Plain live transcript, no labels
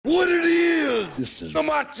This is the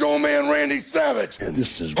Macho Man Randy Savage. And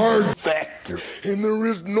this is Hard Factor. And there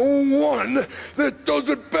is no one that does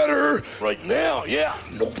it better. Right now, yeah.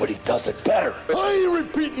 Nobody does it better. I ain't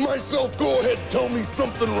repeating myself. Go ahead, tell me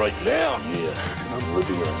something right now. Yeah, and I'm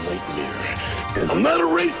living in a nightmare. And I'm not a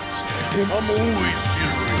racist. And I'm always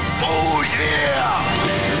cheering. Oh, yeah.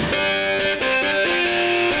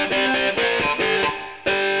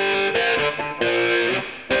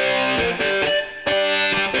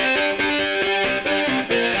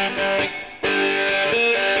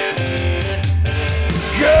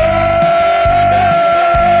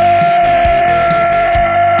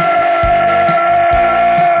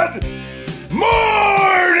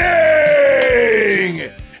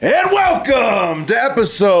 Welcome to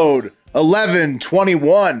episode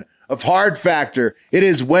 1121 of Hard Factor. It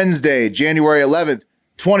is Wednesday, January 11th,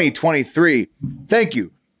 2023. Thank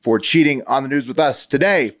you for cheating on the news with us.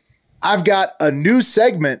 Today, I've got a new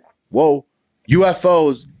segment,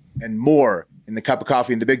 UFOs and more in the cup of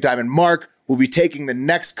coffee in the big time. And Mark will be taking the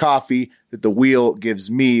next coffee that the wheel gives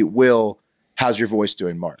me. Will, how's your voice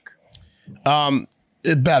doing, Mark?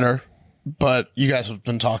 Better, but you guys have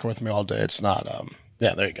been talking with me all day. It's not...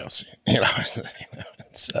 Yeah, there you go. See, it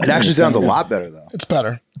actually sounds a lot better, though. It's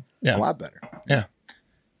better. Yeah. A lot better. Yeah.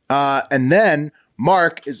 And then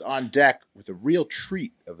Mark is on deck with a real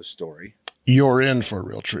treat of a story. You're in for a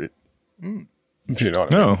real treat. If you know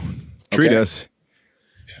what I mean. Treat us.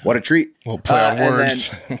 Yeah. What a treat. We'll play on words.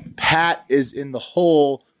 And then Pat is in the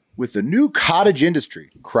hole with the new cottage industry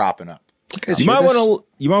cropping up. You might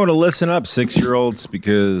want to listen up, 6-year-olds,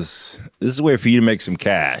 because this is a way for you to make some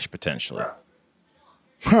cash, potentially.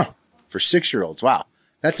 Huh. For 6-year-olds. Wow.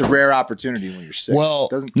 That's a rare opportunity when you're 6. Well,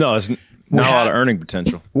 it's not a lot of earning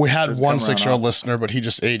potential. We had one 6-year-old listener, but he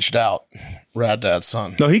just aged out. Rad Dad's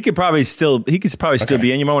son. No, he could probably still be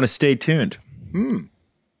in. You might want to stay tuned.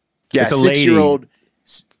 Yeah, it's a 6-year-old.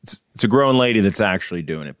 It's a grown lady that's actually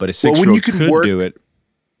doing it, but a 6-year-old could do it.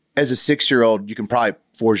 As a 6-year-old, you can probably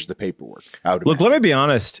forge the paperwork. Look, let me be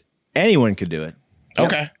honest. Anyone could do it.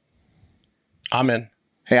 Okay. Yep. I'm in.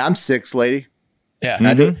 Hey, I'm 6, lady. Yeah.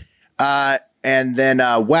 I do. And then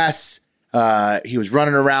Wes, he was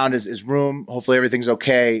running around his room. Hopefully everything's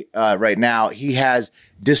okay right now. He has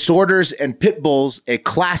Disorders and Pit Bulls, a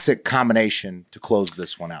classic combination to close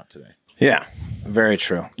this one out today. Yeah, very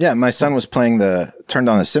true. Yeah, my son was turned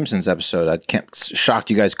on the Simpsons episode.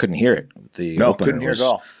 Shocked you guys couldn't hear it. Couldn't hear it at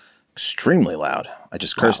all. Extremely loud. I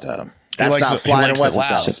just cursed at him. That's not flying in Wes's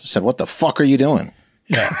house. Said, what the fuck are you doing?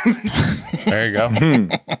 Yeah. There you go.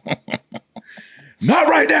 Not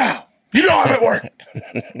right now. You know I'm at work.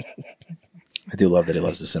 I do love that he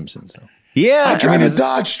loves The Simpsons, though. Yeah. I'm trying to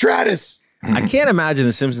Dodge Stratus. I can't imagine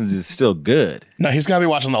The Simpsons is still good. No, he's got to be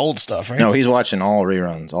watching the old stuff, right? No, he's watching all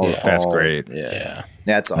reruns. That's great. Yeah.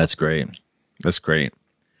 That's awesome. That's great.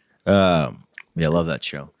 Yeah, I love that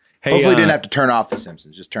show. Hey, hopefully he didn't have to turn off The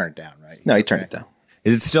Simpsons. Just turn it down, right? No, he turned it down.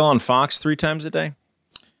 Is it still on Fox 3 times a day?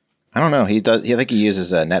 I don't know. He does. I think he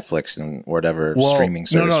uses Netflix and whatever streaming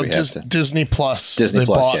service we have. Disney Plus. Disney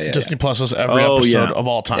Plus. Yeah. Disney Plus is every episode of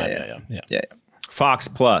all time. Yeah. Fox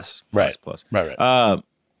Plus. Right. Fox Plus. Right.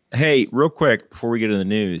 Hey, real quick before we get into the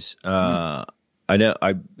news, I know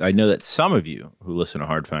that some of you who listen to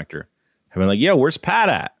Hard Factor have been like, "Yo, where's Pat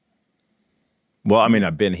at?" Well, I mean,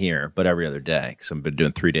 I've been here, but every other day because I've been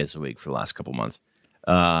doing 3 days a week for the last couple months.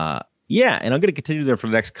 Yeah, and I'm going to continue there for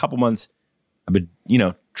the next couple months. I've been,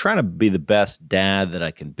 trying to be the best dad that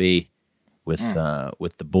I can be with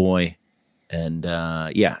the boy, and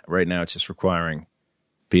right now it's just requiring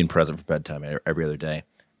being present for bedtime every other day.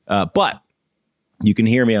 But you can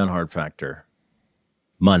hear me on Hard Factor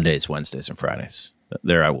Mondays, Wednesdays, and Fridays.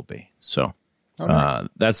 There I will be. So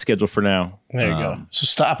that's scheduled for now. There you go. So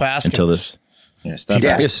stop asking until this. Yeah,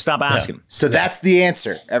 stop asking. Yeah. So that's the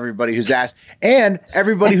answer. Everybody who's asked, and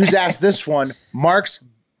everybody who's asked this one, Mark's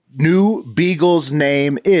new beagle's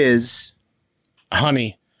name is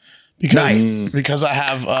Honey, because I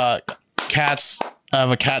have cats. I have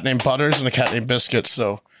a cat named Butters and a cat named Biscuit.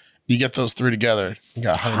 So you get those 3 together. You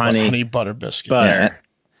got honey, butter, biscuit. Butter.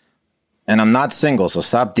 And I'm not single, so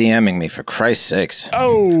stop DMing me for Christ's sakes.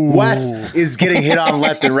 Oh, Wes is getting hit on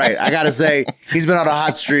left and right. I gotta say, he's been on a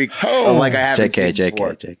hot streak like I haven't seen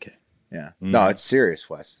before. JK. Yeah, no, it's serious,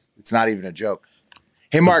 Wes. It's not even a joke.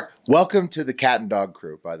 Hey, Mark, welcome to the cat and dog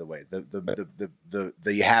crew. By the way, the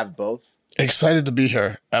you have both. Excited to be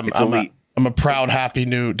here. It's elite. I'm a proud, happy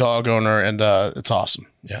new dog owner, and it's awesome.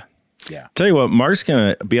 Yeah. Tell you what, Mark's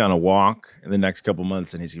gonna be on a walk in the next couple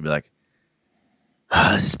months, and he's gonna be like,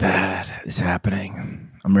 "This is bad. It's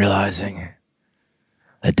happening. I'm realizing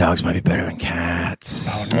that dogs might be better than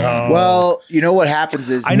cats. Oh, no. Well, you know what happens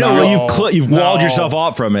is I know you've walled yourself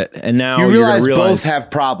off from it, and now you you're realize gonna both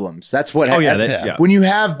have problems. That's what. Yeah. When you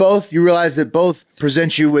have both, you realize that both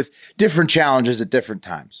present you with different challenges at different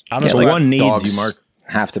times. Honestly, one needs dogs you, Mark.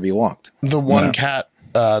 have to be walked. The one cat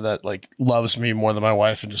that like loves me more than my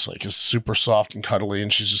wife and just like is super soft and cuddly,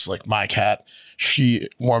 and she's just like my cat. She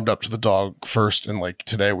warmed up to the dog first, and like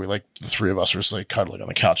today we like the three of us were just like cuddling on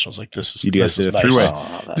the couch. And I was like, "This is guys this did is a three-way.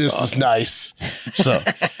 nice. Oh, This is nice." So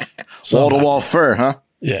Wall to wall fur, huh?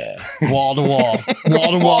 yeah, wall to wall,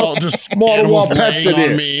 just Wall to wall animals pets laying in on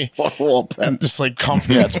here. me, Wall to wall pet. and just like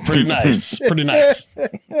comfy. Yeah, it's pretty nice, pretty nice.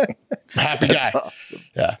 Happy guy. Awesome.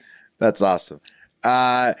 Yeah. That's awesome.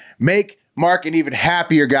 Make Mark an even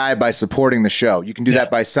happier guy by supporting the show. You can do that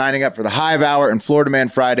by signing up for the Hive Hour and Florida Man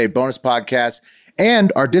Friday bonus podcasts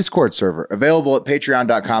and our Discord server, available at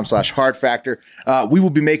patreon.com/hardfactor. We will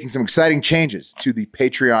be making some exciting changes to the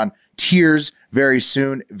Patreon tiers very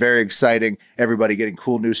soon. Very exciting. Everybody getting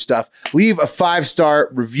cool new stuff. Leave a 5-star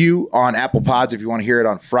review on Apple Pods if you want to hear it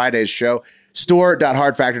on Friday's show.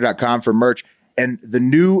 Store.hardfactor.com for merch. And the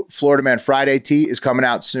new Florida Man Friday tee is coming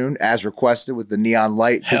out soon, as requested, with the neon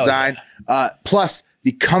light design. Plus,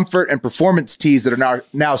 the comfort and performance tees that are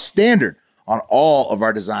now standard on all of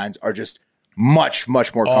our designs are just much more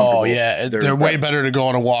comfortable. Oh yeah, they're way better to go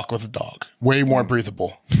on a walk with a dog. Way more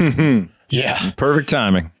breathable. Yeah, Perfect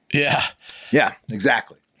timing. yeah. Yeah,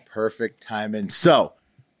 exactly. Perfect timing. So,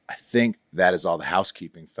 I think that is all the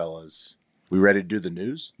housekeeping, fellas. We ready to do the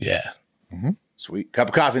news? Yeah. Sweet. Cup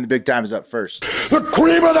of coffee in the big time is up first. The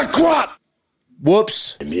cream of the crop.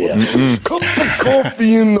 Whoops. Yeah. Cup of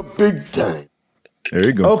coffee in the big time. There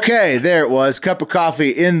you go. Okay, there it was. Cup of coffee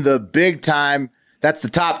in the big time. That's the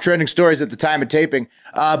top trending stories at the time of taping.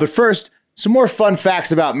 But first, some more fun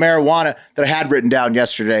facts about marijuana that I had written down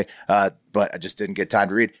yesterday, but I just didn't get time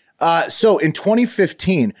to read. So in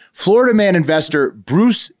 2015, Florida man investor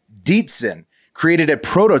Bruce Dietzen created a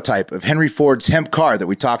prototype of Henry Ford's hemp car that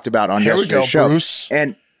we talked about on yesterday's show. Bruce.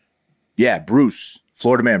 And yeah, Bruce,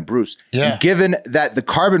 Florida man Bruce. Yeah. And given that the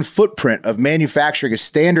carbon footprint of manufacturing a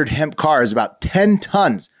standard hemp car is about 10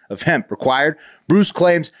 tons of hemp required, Bruce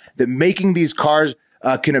claims that making these cars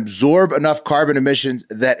can absorb enough carbon emissions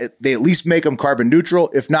that they at least make them carbon neutral,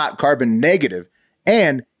 if not carbon negative.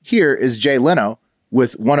 And here is Jay Leno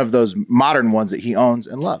with one of those modern ones that he owns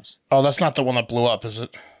and loves. Oh, that's not the one that blew up, is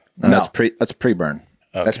it? No, that's pre-burn.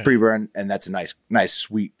 That's pre-burn, and that's a nice,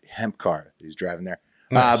 sweet hemp car that he's driving there.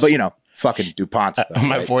 But, you know, fucking DuPont stuff.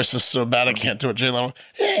 My right? voice is so bad I can't do it, Jay Leno.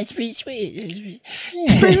 It's pretty sweet.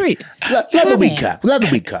 Love the weed car. Love the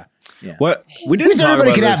weed car. Yeah. What we didn't Wish talk everybody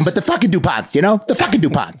about could have this. them, but the fucking DuPonts, you know? The fucking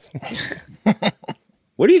DuPonts.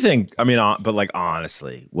 What do you think? I mean, but like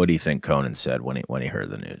honestly, what do you think Conan said when he heard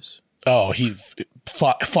the news? Oh,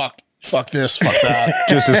 fuck this, fuck that.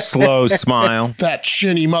 Just a slow smile. That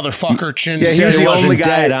chinny motherfucker chin. Yeah, he Said was he the wasn't only guy.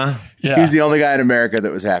 dead, huh? Yeah. He was the only guy in America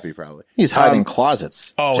that was happy, probably. He's hiding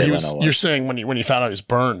closets. Oh, Jay he was. Leno You're saying when he found out he was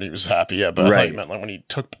burned, he was happy. Yeah, but I thought Right. you meant like when he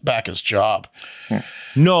took back his job.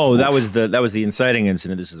 No, that was the inciting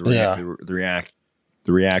incident. This is the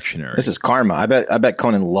reactionary. This is karma. I bet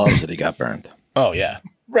Conan loves that he got burned. Oh yeah.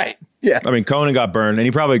 Right. Yeah. I mean, Conan got burned,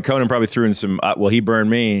 and Conan probably threw in some. Well, he burned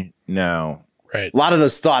me. No, Right. A lot of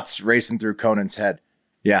those thoughts racing through Conan's head.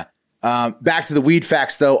 Yeah. Back to the weed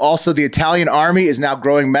facts, though. Also, the Italian army is now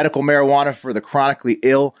growing medical marijuana for the chronically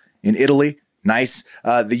ill in Italy. Nice.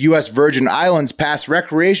 The U.S. Virgin Islands passed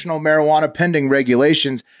recreational marijuana pending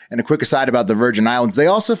regulations. And a quick aside about the Virgin Islands, they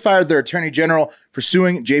also fired their attorney general for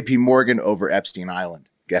suing J.P. Morgan over Epstein Island.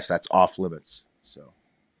 Guess that's off limits. So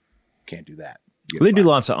can't do that. You get they do fined.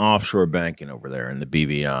 lots of offshore banking over there in the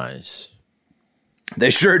BVI's.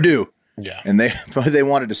 They sure do. Yeah. And they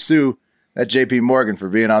wanted to sue that J.P. Morgan for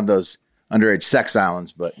being on those underage sex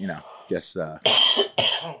islands, but you know, guess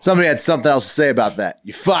somebody had something else to say about that.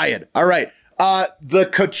 You fired. All right. The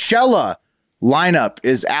Coachella lineup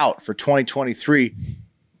is out for 2023.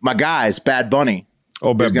 My guys, Bad Bunny,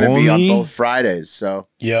 is going to be on both Fridays. So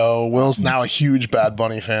Yo, Will's now a huge Bad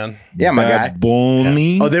Bunny fan. yeah, my guy.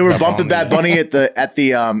 Bunny. Oh, they were Bad bumping Bunny. Bad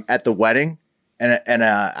Bunny at the wedding, and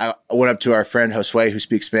I went up to our friend Josue who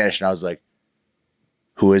speaks Spanish, and I was like,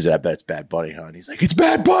 "Who is it? I bet it's Bad Bunny, huh?" And he's like, "It's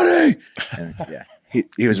Bad Bunny." And yeah,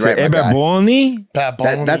 he was right. My Bad guy. Bunny. Bad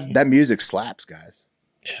Bunny. That music slaps, guys.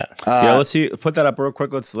 yeah. Yeah, let's see. Put that up real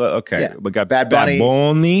quick. Okay, yeah. we got Bad Bad Bunny,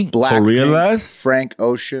 Bunny, Blackpink, Frank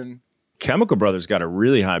Ocean. Chemical Brothers got a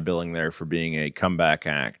really high billing there for being a comeback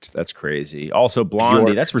act. That's crazy. Also, Blondie.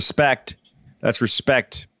 Bjork. That's respect. That's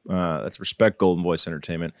respect. Golden Voice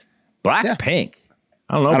Entertainment. Blackpink.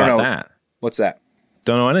 I don't know about that. What's that?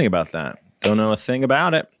 Don't know anything about that. Don't know a thing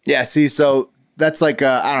about it. Yeah, see, so that's like,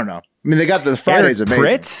 I don't know. I mean, they got the Fridays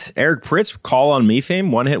amazing. Eric Pritz, Call on Me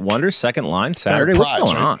fame, one hit wonder, second line Saturday. What's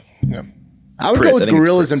going on? Yeah. I would go with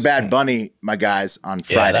Gorillaz and Bad Bunny, my guys, on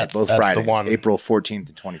Friday. Both that's Fridays, the one. April 14th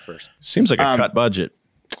and 21st. Seems like a cut budget.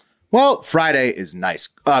 Well, Friday is nice.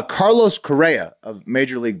 Carlos Correa of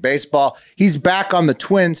Major League Baseball, he's back on the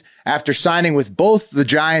Twins after signing with both the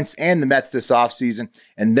Giants and the Mets this offseason,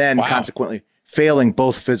 and then consequently failing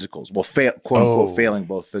both physicals. Well, quote unquote, failing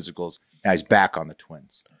both physicals. Now he's back on the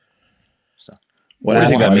Twins. So, what do you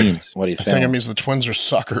think that means? What do you I think it means the Twins are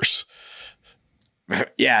suckers.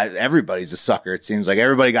 Yeah, everybody's a sucker. It seems like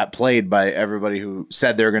everybody got played by everybody who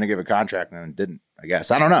said they were going to give a contract and then didn't. I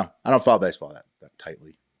guess I don't know. I don't follow baseball that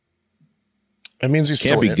tightly. It means he's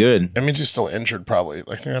Can't still be good. It means he's still injured. Probably.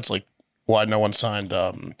 I think that's like why no one signed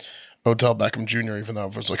Odell Beckham Jr. Even though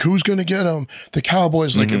it was like, who's going to get him? The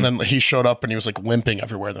Cowboys. Like, and then he showed up and he was like limping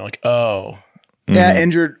everywhere. They're like, oh, yeah,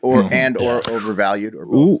 injured or overvalued or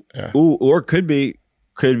both. Or could be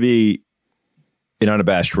an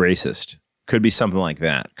unabashed racist. Could be something like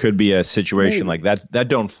that. Could be a situation like that. That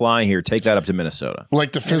don't fly here. Take that up to Minnesota.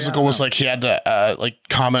 Like the physical was like he had to like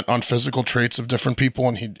comment on physical traits of different people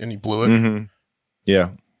and he blew it. Mm-hmm. Yeah,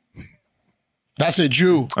 that's a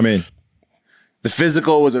Jew. I mean, the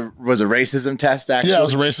physical was a racism test. Actually, yeah, it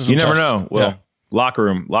was a racism. You never test. know. Well, locker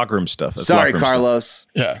room stuff. That's sorry, locker room Carlos.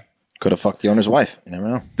 Stuff. Yeah, could have fucked the owner's wife. You never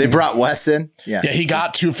know. They brought Wes in. Yeah, he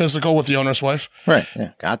got too physical with the owner's wife. Right.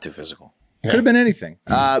 Yeah, got too physical. Could have been anything.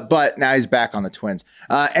 But now he's back on the Twins.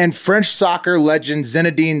 And French soccer legend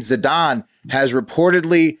Zinedine Zidane has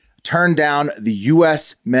reportedly turned down the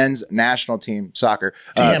U.S. men's national team soccer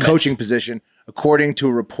coaching position, according to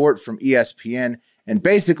a report from ESPN. And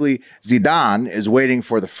basically, Zidane is waiting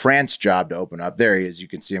for the France job to open up. There he is. You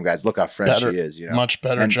can see him, guys. Look how French he is. You know, much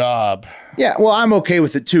better job. Yeah, well, I'm okay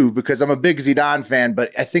with it too because I'm a big Zidane fan,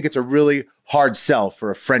 but I think it's a really hard sell for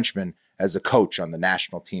a Frenchman as a coach on the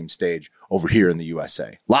national team stage over here in the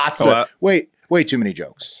USA. Lots of way too many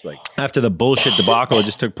jokes. Like after the bullshit debacle that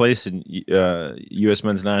just took place in U.S.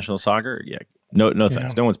 men's national soccer, no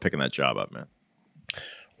thanks. No one's picking that job up, man.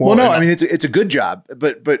 Well, no, I mean it's a good job,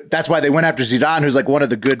 but that's why they went after Zidane, who's like one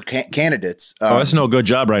of the good candidates. That's no good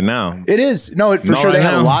job right now. It is for sure. They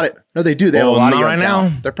have a lot of they do. They have a lot of young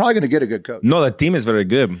talent. They're probably going to get a good coach. No, that team is very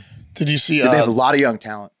good. Did you see? They have a lot of young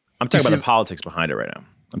talent. I'm talking about the politics behind it right now.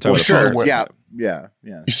 I'm talking about yeah.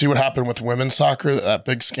 You see what happened with women's soccer? That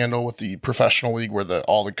big scandal with the professional league where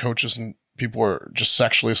all the coaches and people were just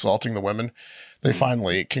sexually assaulting the women. They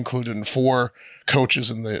finally concluded, and 4 coaches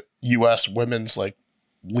in the U.S. women's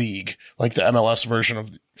league, like the MLS version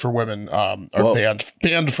for women, are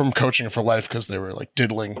banned from coaching for life because they were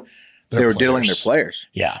diddling. Diddling their players.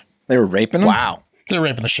 Yeah, they were raping them. Wow, they were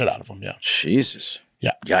raping the shit out of them. Yeah, Jesus.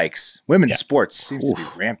 Yeah, yikes. Women's sports seems to be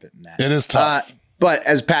rampant in that. It is tough. But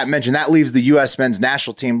as Pat mentioned, that leaves the U.S. men's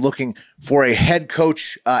national team looking for a head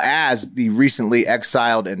coach as the recently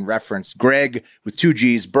exiled and referenced Greg with 2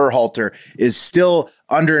 G's, Berhalter, is still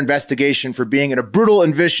under investigation for being in a brutal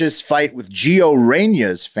and vicious fight with Gio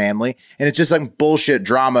Reyna's family. And it's just like bullshit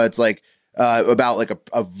drama. It's like about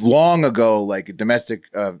a long ago, domestic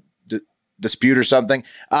dispute or something.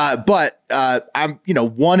 But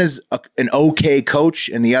one is an okay coach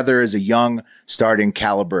and the other is a young starting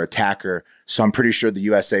caliber attacker. So I'm pretty sure the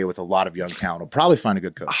USA with a lot of young talent will probably find a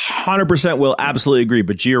good coach. 100% will absolutely agree.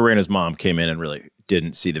 But Gio Reyna's mom came in and really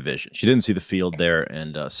didn't see the vision. She didn't see the field there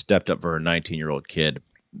and stepped up for her 19-year-old kid.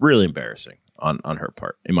 Really embarrassing on her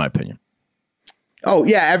part, in my opinion. Oh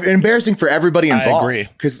yeah, embarrassing for everybody involved. I agree.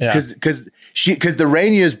 Because the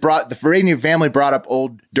Reyna family brought up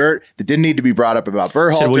old dirt that didn't need to be brought up about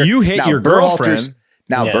Berhalter. Said, well, you hit your girlfriend.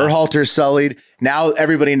 Now Berhalter's sullied. Now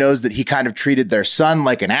everybody knows that he kind of treated their son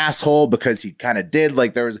like an asshole because he kind of did.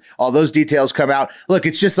 There was all those details come out. Look,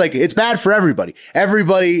 it's just it's bad for everybody.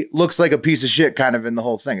 Everybody looks like a piece of shit kind of in the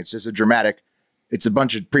whole thing. It's just it's a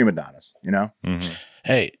bunch of prima donnas, you know? Mm-hmm.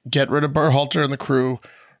 Hey, get rid of Berhalter and the crew.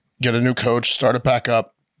 Get a new coach, start it back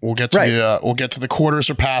up. We'll get to the quarters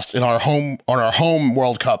are passed on our home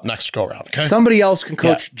World Cup next go around. Okay, somebody else can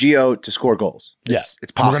coach Gio to score goals. It's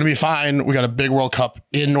possible. We're gonna be fine. We got a big World Cup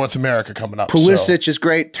in North America coming up. Pulisic is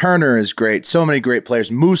great. Turner is great. So many great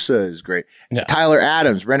players. Musa is great. Yeah. Tyler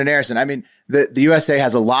Adams, Brendan Harrison. I mean, the USA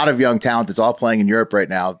has a lot of young talent that's all playing in Europe right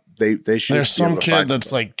now. They should. There's some kid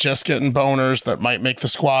that's just getting boners that might make the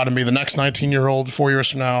squad and be the next 19-year-old 4 years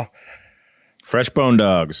from now. Fresh bone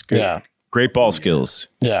dogs. Good. Yeah. Great ball skills.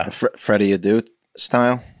 Yeah. Freddie Adu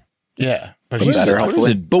style. Yeah. But he's better,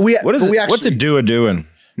 hopefully. What's Adu doing?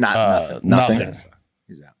 Nothing. Nothing.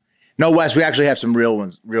 He's out. No, Wes, we actually have some real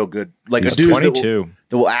ones, real good. Like He's a dude 22.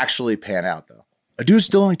 that will actually pan out, though. A dude's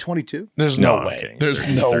still only 22? There's No, no I'm way. kidding. There's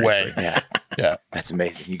He's no 33. way. Yeah. Yeah. That's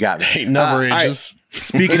amazing. You got me. He never all right. ages.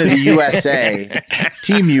 Speaking of the USA,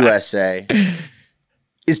 Team USA.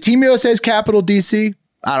 Is Team USA's capital DC?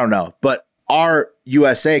 I don't know. But our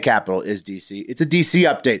USA capital is DC. It's a DC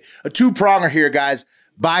update. A two-pronger here, guys.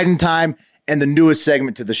 Biden time and the newest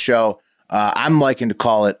segment to the show. I'm liking to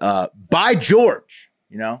call it By George.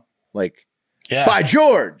 You know? Like, Yeah. By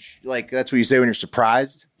George. Like, that's what you say when you're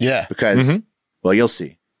surprised. Yeah. Because, well, you'll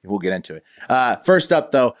see. We'll get into it. First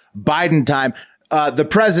up, though, Biden time. The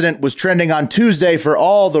president was trending on Tuesday for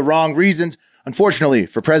all the wrong reasons. Unfortunately,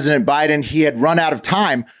 for President Biden, he had run out of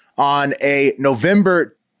time on a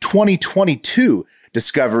November 2022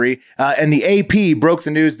 discovery, and the AP broke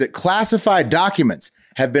the news that classified documents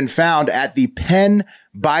have been found at the Penn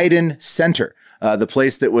Biden Center, the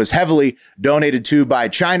place that was heavily donated to by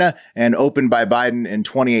China and opened by Biden in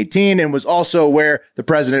 2018, and was also where the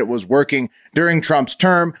president was working during Trump's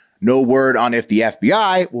term. No word on if the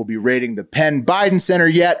FBI will be raiding the Penn Biden Center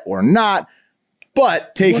yet or not,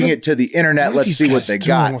 but taking it to the internet, let's see what they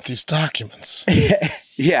got with these documents.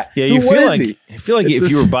 Yeah. Yeah, you What feel is like he? you feel like It's if the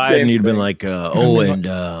you were Biden, same you'd been thing. like,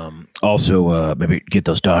 also maybe get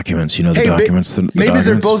those documents. You know, the Hey, documents. The maybe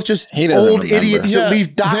they're documents. both just He doesn't old remember. idiots Yeah, that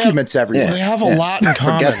leave they have- documents everywhere. They have a lot in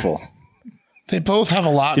common. Forgetful. They both have a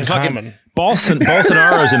lot in common.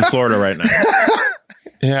 Bolsonaro's in Florida right now.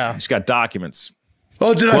 Yeah. He's got documents.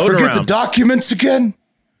 Oh, did I Floating forget the around. documents again?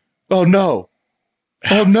 Oh, no.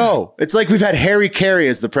 Oh, no. It's like we've had Harry Carey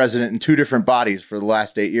as the president in two different bodies for the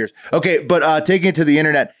last 8 years. Okay, but taking it to the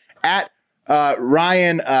internet, at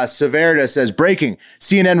Ryan Severda says, breaking,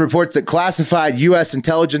 CNN reports that classified U.S.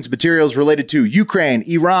 intelligence materials related to Ukraine,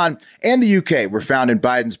 Iran, and the U.K. were found in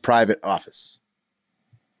Biden's private office.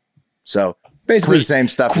 So basically the same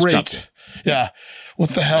stuff as Trump. Great. Yeah. What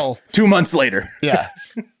the hell? 2 months later. Yeah.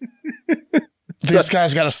 These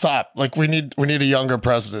guys got to stop. Like we need a younger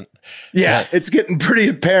president. Yeah, it's getting pretty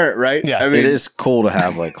apparent, right? Yeah. I mean, It is cool to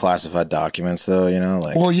have like classified documents, though. You know,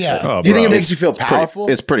 like Well, yeah. Oh, do you think it bro. makes you feel powerful?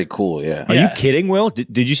 it's pretty cool. Yeah. Are Yeah. you kidding, Will?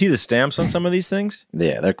 Did you see the stamps on some of these things?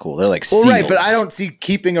 Yeah, they're cool. They're like Well, seals. right, but I don't see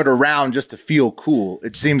keeping it around just to feel cool.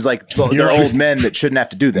 It seems like they're like- old men that shouldn't have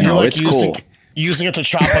to do that. No, Like it's using, cool. Using it to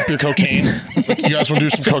chop up your cocaine. Like, you guys want to do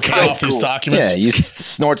some cocaine off these documents? Yeah, you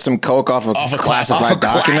snort some coke off a Off a classified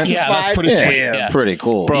document. Yeah, that's pretty Yeah. sweet. Yeah, Yeah. pretty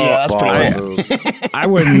cool. Yeah, that's pretty Baller move. I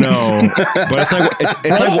wouldn't know, but it's like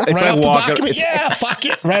it's Right like off the walking. document. It's, Yeah, fuck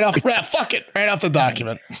it. Fuck it. Right off the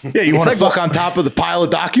document. Yeah, you want to like fuck on top of the pile of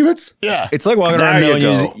documents? Yeah. It's like walking around There you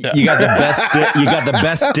knowing go. you got the best stick. You got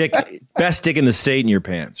the best stick in the state in your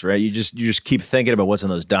pants, right? You just keep thinking about what's in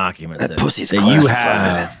those documents that pussy's you classified.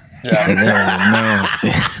 have. Yeah.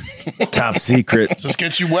 No, top secret. Does this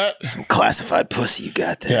get you wet? Some classified pussy you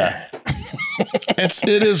got there. Yeah.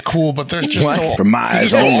 It is cool, but there's just so For my they're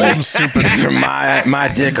eyes just so only. old and stupid. For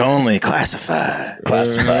my dick only. Classified.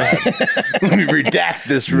 Classified. Let me redact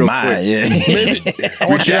this real My quick. yeah. Maybe I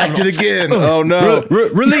want you to have Redact it again. Oh no.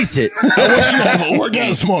 Release it. I want you to have an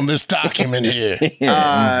orgasm on this document here.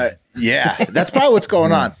 Yeah, that's probably what's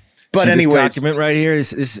going on. But See, anyways, this document right here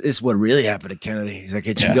is what really happened to Kennedy. He's like,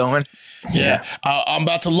 get you going. Yeah. I'm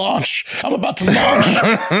about to launch. I've got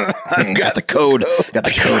the code. Got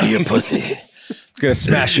the code of your pussy. Gonna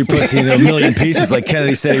smash your pussy into a million pieces like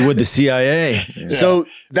Kennedy said he would the CIA. So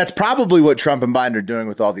that's probably what Trump and Biden are doing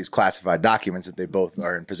with all these classified documents that they both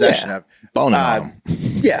are in possession Yeah. of. Boning on 'em.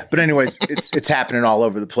 Yeah, but anyways, it's happening all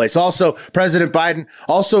over the place. Also, President Biden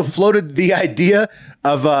also floated the idea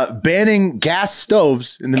of banning gas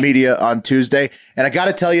stoves in the media on Tuesday, and I got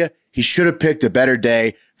to tell you, he should have picked a better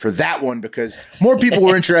day for that one because more people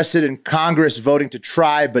were interested in Congress voting to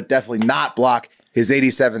try, but definitely not block his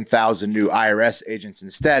 87,000 new IRS agents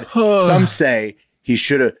instead. Some say he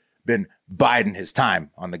should have been biding his time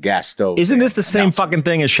on the gas stove. Isn't this the same fucking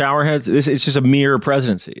thing as showerheads? It's just a mirror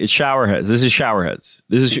presidency. It's showerheads. This is showerheads.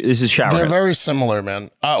 This is They're showerheads. very similar, man.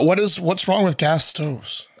 What's wrong with gas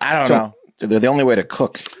stoves? I don't know. They're the only way to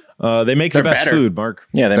cook. They make the They're best better. food, Mark.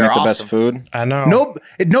 Yeah, they They're make the awesome. best food. I know.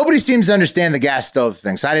 Nobody seems to understand the gas stove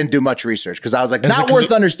thing, so I didn't do much research because I was like, Is it not 'cause worth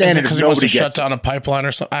he- understanding Is if it 'cause he wants nobody to shut gets it. down a pipeline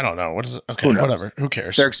or something? I don't know. What is it? Okay, Who knows? whatever. Who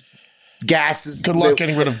cares? Gas is Good luck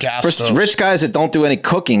getting rid of gas For stoves. rich guys that don't do any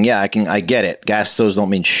cooking, yeah, I get it. Gas stoves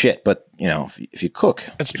don't mean shit, but you know, if you cook,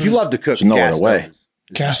 It's If you love to cook, There's no gas other way. stove is-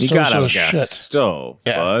 gas You stoves gotta have are a gas shit. stove,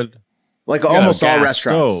 Yeah. bud. like gotta almost have all gas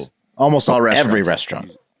restaurants. stove. Almost all restaurants. every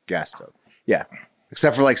restaurant. gas stove. Yeah,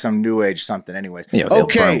 except for like some new age something. Anyways, Yeah, they'll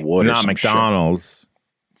okay. burn wood or Not some shit. McDonald's.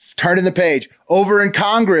 Turning the page over in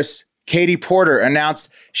Congress. Katie Porter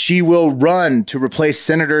announced she will run to replace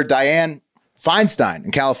Senator Dianne Feinstein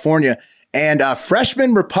in California, and a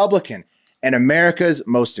freshman Republican and America's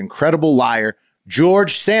most incredible liar,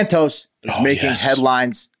 George Santos, is making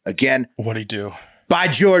headlines again. What'd he do? By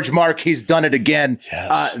George, Mark, he's done it again.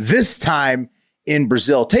 Yes. This time in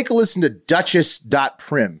Brazil. Take a listen to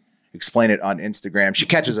Duchess.prim explain it on Instagram. She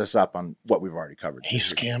catches us up on what we've already covered. He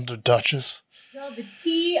scammed a Duchess. Well, the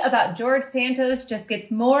tea about George Santos just gets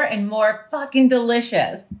more and more fucking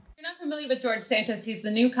delicious. If you're not familiar with George Santos, he's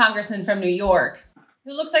the new congressman from New York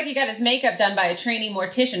who looks like he got his makeup done by a trainee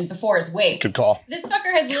mortician before his wake. Good call. This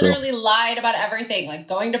fucker has literally lied about everything, like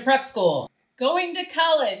going to prep school, going to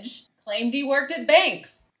college, claimed he worked at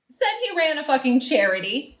banks, said he ran a fucking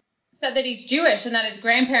charity, said that he's Jewish and that his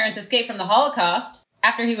grandparents escaped from the Holocaust.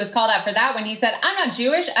 After he was called out for that when he said, I'm not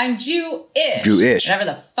Jewish, I'm Jewish. Jewish. Whatever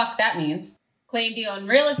the fuck that means. Claimed he owned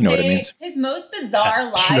real estate. You know what it means. His most bizarre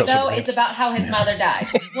lie, though, is about how his mother died.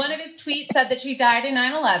 One of his tweets said that she died in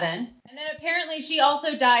 9/11, and then apparently she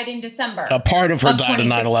also died in December. A part of her died in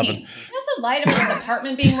 9/11. He also lied about his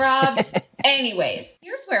apartment being robbed. Anyways,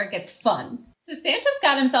 here's where it gets fun. So Santos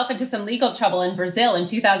got himself into some legal trouble in Brazil in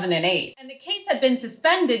 2008, and the case had been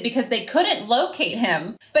suspended because they couldn't locate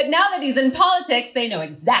him. But now that he's in politics, they know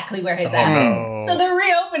exactly where his ass is. So they're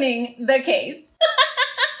reopening the case.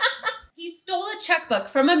 He stole a checkbook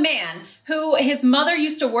from a man who his mother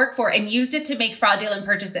used to work for and used it to make fraudulent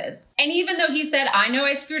purchases. And even though he said, I know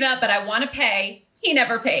I screwed up, but I want to pay, he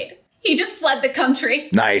never paid. He just fled the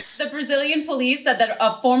country. Nice. The Brazilian police said that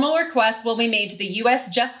a formal request will be made to the U.S.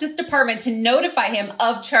 Justice Department to notify him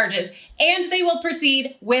of charges, and they will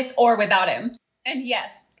proceed with or without him. And yes,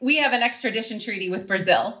 we have an extradition treaty with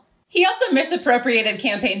Brazil. He also misappropriated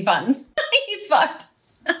campaign funds. He's fucked.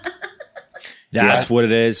 That's what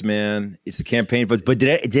it is, man. It's the campaign. But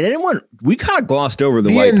did anyone? We kind of glossed over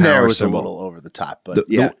the white end power there was symbol. a little over the top, but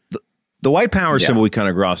The white power symbol we kind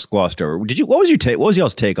of glossed over. Did you? What was your take? What was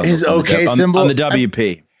y'all's take on his OK symbol on the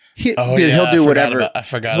WP? He'll do whatever. I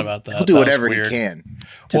forgot about that. He'll do whatever he can.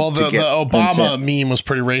 The Obama meme was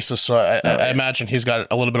pretty racist, so I imagine he's got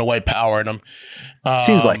a little bit of white power in him.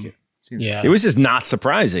 Seems like it. It was just not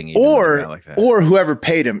surprising. Even or whoever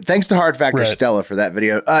paid him. Thanks to Hard Factor Stella for that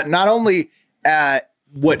video. Not only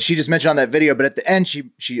what she just mentioned on that video, but at the end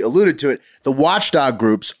she alluded to it. The watchdog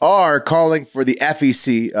groups are calling for the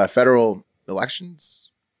FEC, Federal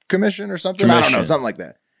Elections Commission or something. I don't know, something like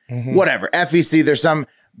that. Whatever. FEC, there's some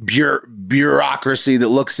bureaucracy that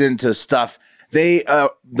looks into stuff.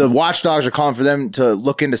 The watchdogs are calling for them to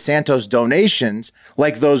look into Santos donations,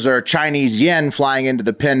 like those are Chinese yen flying into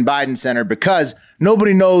the Penn Biden Center, because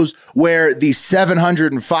nobody knows where the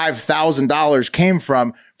 $705,000 came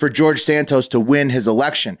from for George Santos to win his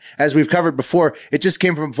election. As we've covered before, it just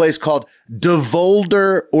came from a place called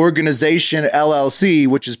DeVolder Organization LLC,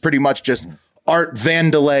 which is pretty much just Art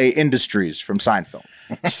Vandelay Industries from Seinfeld.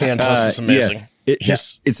 Santos is amazing. Yeah.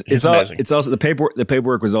 It's also the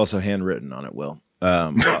paperwork was also handwritten on it. Will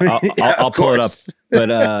I'll pull it up. But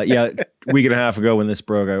a week and a half ago when this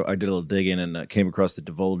broke, I did a little digging and came across the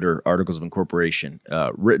DeVolder Articles of Incorporation,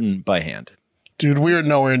 written by hand. Dude, we're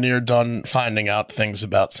nowhere near done finding out things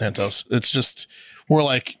about Santos. It's just we're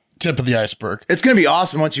like tip of the iceberg. It's going to be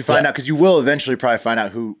awesome once you find out, because you will eventually probably find out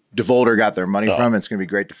who DeVolder got their money from. It's going to be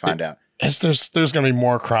great to find out. There's going to be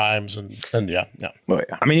more crimes and yeah. Well,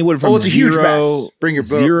 yeah. I mean, he would from it's a huge mess. Bring your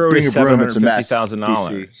broom. It's a mess.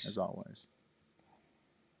 $750,000 as always.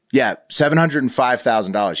 Yeah,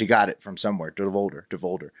 $705,000. He got it from somewhere.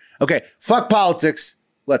 DeVolder. Okay, fuck politics.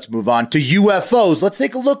 Let's move on to UFOs. Let's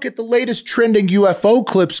take a look at the latest trending UFO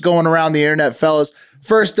clips going around the internet, fellas.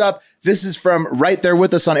 First up, this is from right there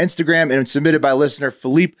with us on Instagram and submitted by listener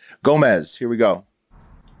Felipe Gomez. Here we go.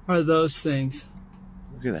 What are those things?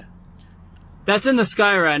 Look at that. That's in the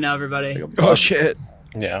sky right now, everybody. Oh, shit.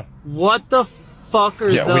 Yeah. What the fuck are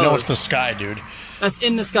those? Yeah, we know it's the sky, dude. That's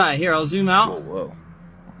in the sky. Here, I'll zoom out. Whoa.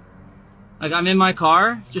 Like, I'm in my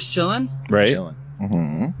car, just chilling. Right. Chilling.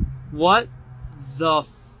 Mm-hmm. What the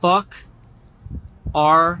fuck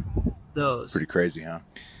are those? Pretty crazy, huh?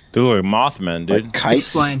 They look like Mothmen, dude. Like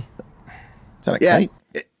kites. Explain. Is that a kite?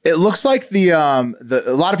 It looks like a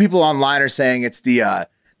lot of people online are saying it's the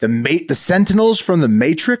Sentinels from the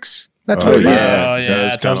Matrix. That's what it is. Oh,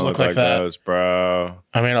 yeah, it does look like that. Those, bro.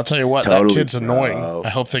 I mean, I'll tell you what, Totally, that kid's annoying. bro. I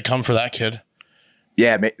hope they come for that kid.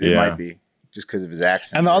 Yeah, it might be just because of his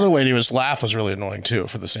accent. And the other lady, his laugh was really annoying too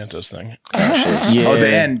for the Santos thing. Oh,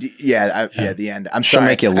 the end. Yeah, the end. I'm She'll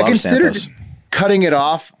sorry. make you I love considered Santos. cutting it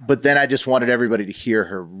off, but then I just wanted everybody to hear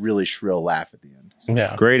her really shrill laugh at the end.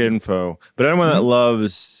 Yeah. Great info. But anyone that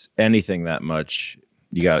loves anything that much,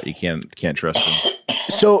 you can't trust them.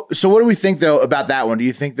 So what do we think though about that one? Do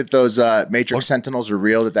you think that those Matrix Sentinels are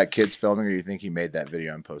real? That kid's filming, or do you think he made that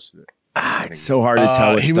video and posted it? It's so hard to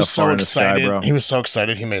tell with He stuff was so far in the sky, excited. bro. He was so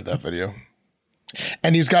excited he made that video.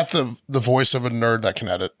 And he's got the voice of a nerd that can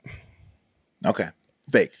edit. Okay,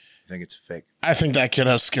 fake. I think it's fake. I think that kid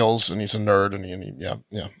has skills, and he's a nerd, and yeah.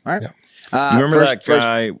 All right. Yeah. You remember that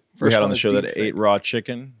guy we had on the show that deep ate raw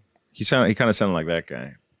chicken? He kind of sounded like that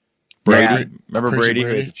guy. Brady. Remember Crazy Brady who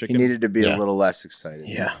ate the He chicken? needed to be Yeah. a little less excited.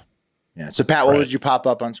 Yeah. Yeah. So Pat, what would you pop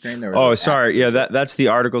up on screen? There was Oh, a- sorry. Yeah, that's the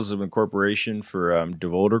articles of incorporation for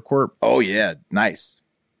Devolder Corp. Oh yeah, nice.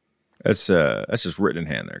 That's just written in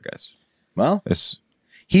hand there, guys. Well, It's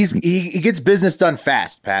he gets business done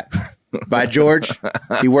fast, Pat. By George,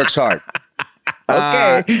 he works hard.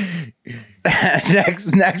 Okay.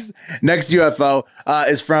 Next UFO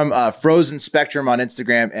is from Frozen Spectrum on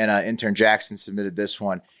Instagram, and intern Jackson submitted this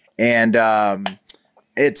one, and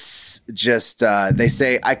it's just they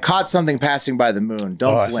say, "I caught something passing by the moon.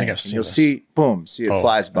 Don't I think blink, I've and seen you'll this. see it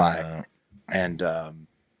flies by." And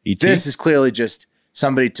E.T. this is clearly just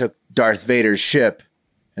somebody took Darth Vader's ship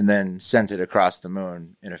and then sent it across the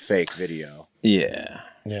moon in a fake video. Yeah.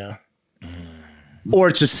 Yeah. Or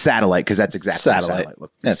it's just satellite, because that's exactly what Satellite. satellite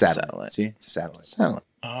looks. That's a satellite. satellite. See, it's a satellite. Satellite.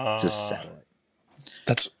 It's just a satellite.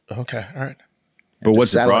 That's okay. All right. But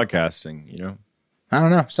what's it satellite. broadcasting? You know, I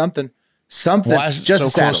don't know. Something. Why is it Just so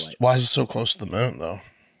a satellite. close? Why is it so close to the moon, though?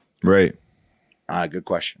 right? Good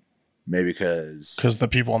question. Maybe because Because the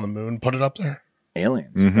people on the moon put it up there.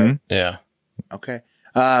 aliens. Mm-hmm. Right? Yeah. Okay.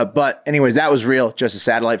 But anyways, that was real. Just a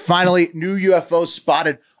satellite. Finally, new UFO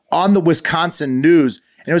spotted on the Wisconsin News.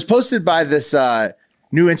 And it was posted by this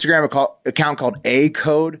new Instagram account called A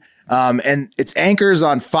Code. And it's anchors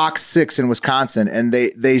on Fox 6 in Wisconsin. And they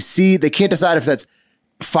can't decide if that's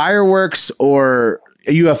fireworks or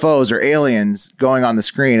UFOs or aliens going on the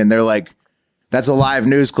screen. And they're like, that's a live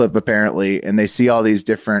news clip apparently. And they see all these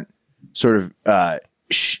different sort of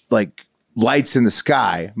like lights in the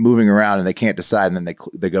sky moving around, and they can't decide. And then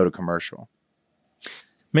they go to commercial.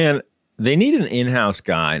 Man, they need an in-house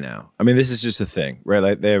guy now. I mean, this is just a thing, right?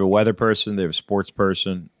 Like they have a weather person, they have a sports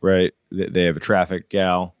person, right? They have a traffic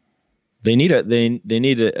gal. They need a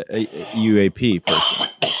UAP person,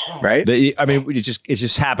 Right. I mean, it's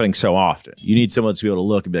just happening so often. You need someone to be able to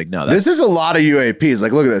look and be like, no, This is a lot of UAPs.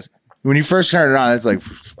 Like, look at this. When you first turn it on, it's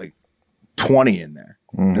like 20 in there.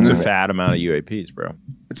 it's a fat amount of UAPs, bro.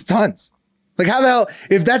 It's tons. Like, how the hell,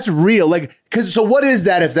 if that's real, like, so what is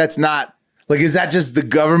that if that's not, like, is that just the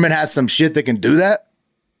government has some shit that can do that?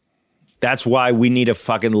 That's why we need a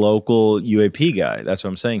fucking local UAP guy. That's what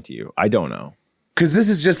I'm saying to you. I don't know. Because this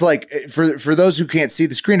is just like, for those who can't see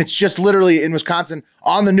the screen, it's just literally in Wisconsin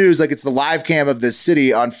on the news. Like, it's the live cam of this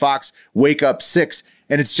city on Fox Wake Up 6.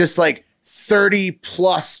 And it's just like 30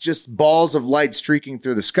 plus just balls of light streaking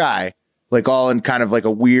through the sky, like all in kind of like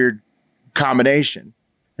a weird combination.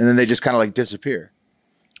 And then they just kind of like disappear.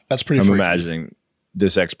 That's pretty I'm freaky. imagining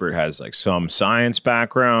this expert has like some science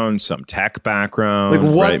background, some tech background.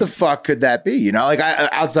 Like, what right? the fuck could that be? You know, like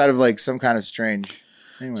outside of like some kind of strange.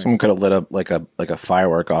 Anyway. Someone could have lit up like a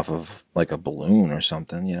firework off of like a balloon or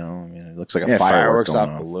something. You know, I mean, it looks like a Yeah, firework fireworks going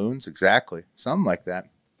off balloons, exactly. Something like that.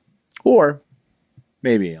 Or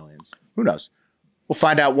maybe aliens. Who knows? We'll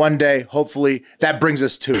find out one day. Hopefully, that brings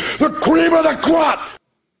us to The cream of the crop!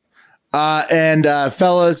 and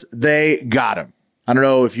fellas, they got him. I don't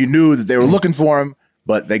know if you knew that they were looking for him,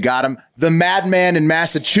 but they got him. The madman in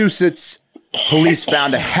Massachusetts. Police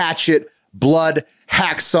found a hatchet, blood,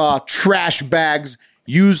 hacksaw, trash bags,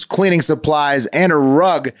 used cleaning supplies, and a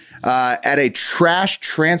rug at a trash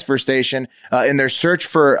transfer station in their search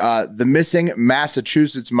for the missing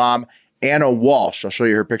Massachusetts mom, Anna Walsh. I'll show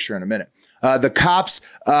you her picture in a minute. The cops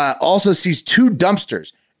also seized 2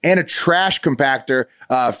 dumpsters and a trash compactor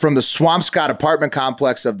from the Swampscott apartment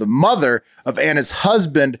complex of the mother of Anna's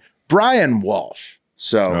husband, Brian Walsh.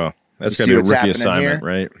 So that's you gonna see be a what's rookie happening assignment, here?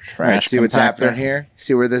 right? All right, see what's compactor. happening here.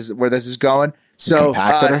 See where this is going. So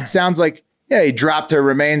compacted her? sounds like he dropped her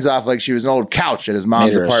remains off like she was an old couch at his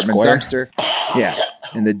mom's Made her a apartment square? dumpster. Yeah,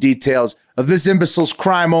 and the details of this imbecile's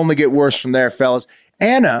crime only get worse from there, fellas.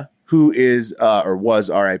 Anna, who is or was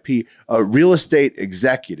R.I.P. a real estate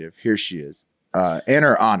executive. Here she is. Anna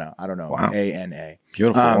or Anna, I don't know. Wow. A-N-A.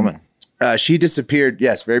 Beautiful woman. She disappeared.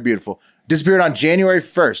 Yes, very beautiful. Disappeared on January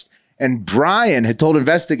 1st. And Brian had told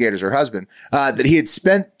investigators, her husband, that he had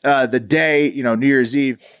spent the day, New Year's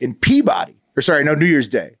Eve in Peabody. New Year's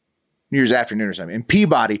Day. New Year's afternoon or something. In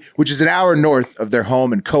Peabody, which is an hour north of their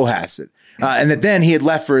home in Cohasset. And that then he had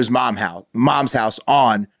left for his mom's house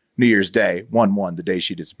on New Year's Day, 1/1, the day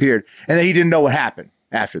she disappeared. And that he didn't know what happened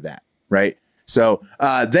after that, right? So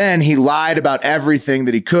then he lied about everything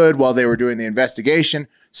that he could while they were doing the investigation,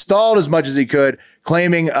 stalled as much as he could,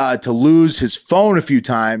 claiming to lose his phone a few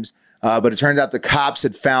times. But it turns out the cops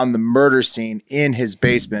had found the murder scene in his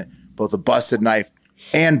basement, both a busted knife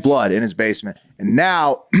and blood in his basement. And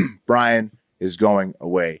now Brian is going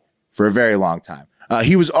away for a very long time.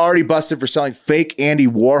 He was already busted for selling fake Andy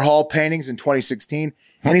Warhol paintings in 2016.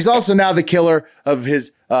 And he's also now the killer of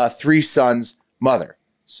his 3 sons' mother.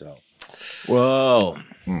 So, whoa.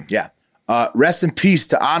 Yeah. Rest in peace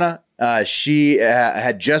to Anna. She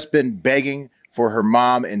had just been begging for her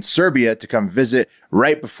mom in Serbia to come visit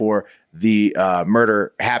right before the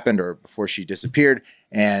murder happened or before she disappeared.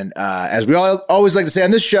 And as we always like to say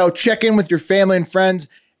on this show, check in with your family and friends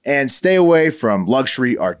and stay away from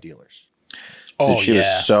luxury art dealers. Dude, she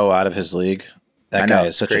was so out of his league. That guy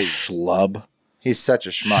is such a schlub. He's such a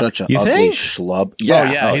schmuck. Such an ugly schlub.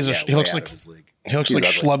 Yeah. He looks like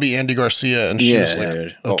schlubby Andy Garcia, and she was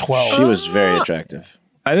like a 12. She was very attractive.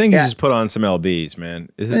 I think he's just put on some LBs, man.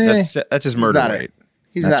 That's just murder rate.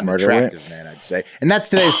 He's not an attractive man, I'd say. And that's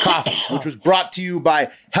today's coffee, which was brought to you by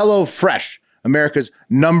HelloFresh, America's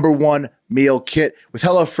 #1 meal kit. With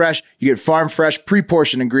HelloFresh, you get farm fresh,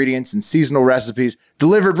 pre-portioned ingredients and seasonal recipes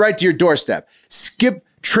delivered right to your doorstep. Skip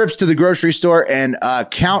trips to the grocery store and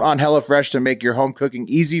count on HelloFresh to make your home cooking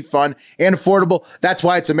easy, fun, and affordable. That's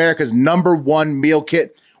why it's America's #1 meal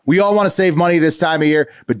kit. We all want to save money this time of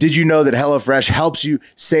year, but did you know that HelloFresh helps you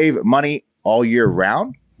save money all year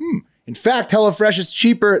round? In fact, HelloFresh is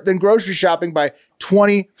cheaper than grocery shopping by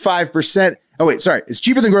 25%. Oh, wait, sorry. It's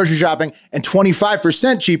cheaper than grocery shopping and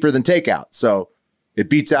 25% cheaper than takeout. So it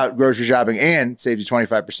beats out grocery shopping and saves you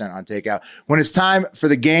 25% on takeout. When it's time for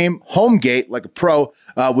the game, home gate like a pro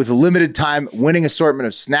with a limited time winning assortment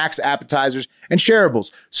of snacks, appetizers, and shareables.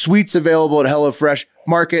 Sweets available at HelloFresh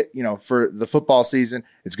Market. You know, for the football season,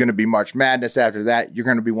 it's going to be March Madness. After that, you're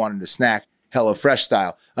going to be wanting to snack HelloFresh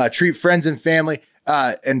style. Treat friends and family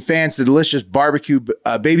and fans to delicious barbecue,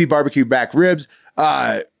 baby barbecue back ribs,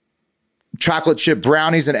 chocolate chip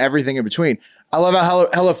brownies, and everything in between. I love how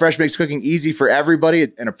HelloFresh makes cooking easy for everybody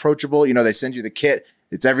and approachable. You know, they send you the kit.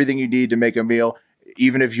 It's everything you need to make a meal.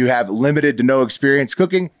 Even if you have limited to no experience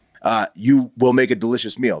cooking, you will make a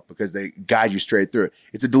delicious meal because they guide you straight through it.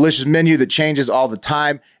 It's a delicious menu that changes all the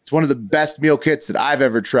time. It's one of the best meal kits that I've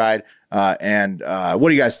ever tried. And what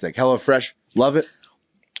do you guys think? HelloFresh? Love it?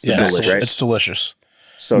 It's delicious.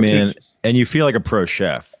 So delicious. And you feel like a pro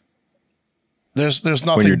chef. There's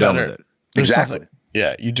nothing when you're better. done with it. Exactly.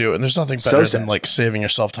 Yeah, you do. And there's nothing better than like saving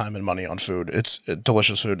yourself time and money on food. It's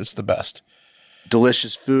delicious food. It's the best.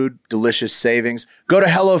 Delicious food, delicious savings. Go to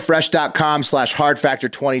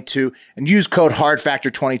HelloFresh.com/HardFactor22 and use code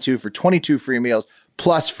HardFactor22 for 22 free meals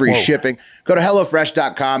plus free shipping. Go to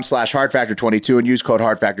HelloFresh.com/HardFactor22 and use code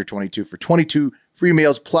HardFactor22 for 22 free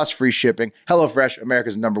meals plus free shipping. HelloFresh,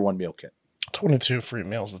 America's #1 meal kit. 22 free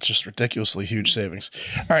meals. That's just ridiculously huge savings.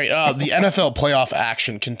 All right. The NFL playoff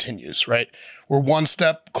action continues, right? We're one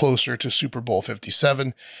step closer to Super Bowl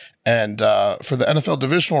 57. And for the NFL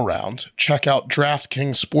divisional round, check out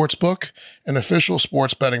DraftKings Sportsbook, an official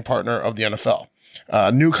sports betting partner of the NFL.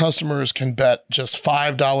 New customers can bet just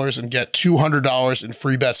 $5 and get $200 in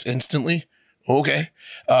free bets instantly. Okay.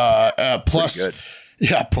 Plus, good.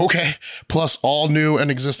 Yeah, okay. Plus, all new and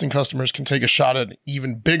existing customers can take a shot at an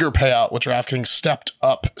even bigger payout with DraftKings stepped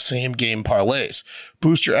up same game parlays.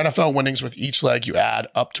 Boost your NFL winnings with each leg you add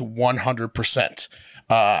up to 100%.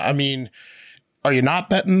 I mean, are you not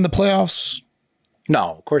betting the playoffs?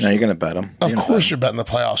 No, of course you're going to bet them. Of course you're betting the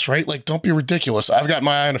playoffs, right? Like, don't be ridiculous. I've got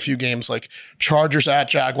my eye on a few games like Chargers at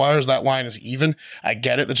Jaguars. That line is even. I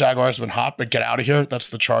get it. The Jaguars have been hot, but get out of here. That's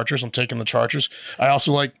the Chargers. I'm taking the Chargers. I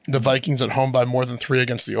also like the Vikings at home by more than 3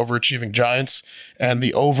 against the overachieving Giants, and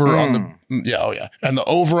the over on the and the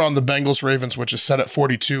over on the Bengals Ravens, which is set at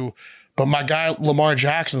 42. But my guy Lamar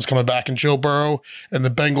Jackson's coming back, and Joe Burrow and the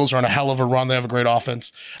Bengals are on a hell of a run. They have a great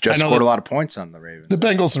offense. Just scored a lot of points on the Ravens. The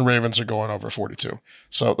Bengals and Ravens are going over 42.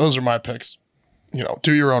 So those are my picks. You know,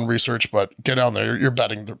 do your own research, but get down there. You're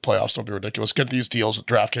betting the playoffs. Don't be ridiculous. Get these deals at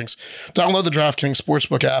DraftKings. Download the DraftKings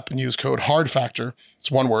Sportsbook app and use code HARDFACTOR.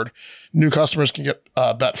 It's one word. New customers can get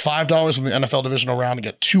bet $5 in the NFL divisional round and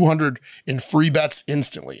get $200 in free bets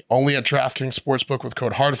instantly. Only at DraftKings Sportsbook with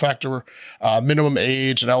code HARDFACTOR. Minimum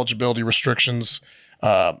age and eligibility restrictions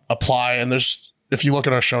apply. And if you look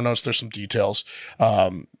at our show notes, there's some details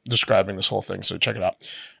describing this whole thing. So check it out.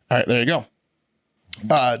 All right, there you go.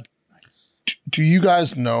 Do you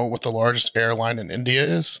guys know what the largest airline in India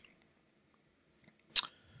is?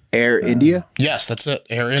 Air India? Yes, that's it.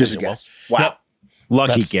 Air India. Just a guess. Wow. Yep.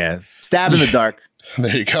 Lucky guess. Stab in the dark.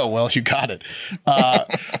 There you go. Well, you got it.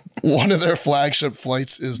 One of their flagship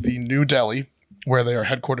flights is the New Delhi, where they are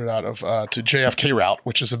headquartered out of, to JFK route,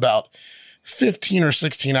 which is about 15 or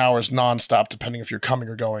 16 hours nonstop, depending if you're coming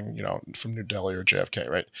or going, from New Delhi or JFK,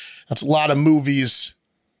 right? That's a lot of movies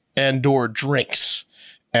and/or drinks.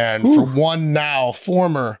 And for one now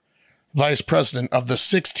former vice president of the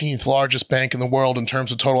 16th largest bank in the world in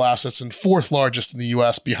terms of total assets and 4th largest in the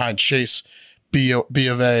U.S. behind Chase, B of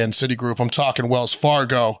A, and Citigroup, I'm talking Wells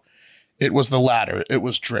Fargo. It was the latter. It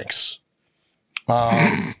was drinks.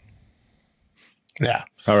 Yeah.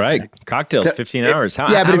 All right. Cocktails, 15 hours.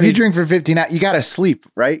 But if you drink for 15 hours, you got to sleep,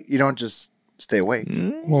 right? You don't just stay awake.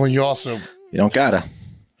 Well, you also... You don't gotta.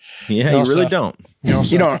 Yeah, you really don't. You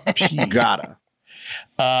don't gotta.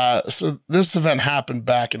 So this event happened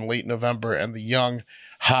back in late November, and the young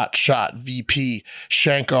hotshot VP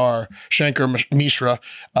Shankar Mishra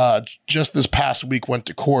just this past week went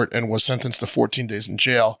to court and was sentenced to 14 days in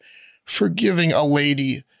jail for giving a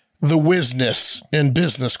lady the whizness in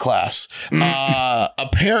business class.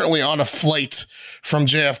 Apparently on a flight from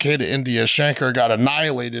JFK to India, Shankar got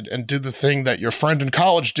annihilated and did the thing that your friend in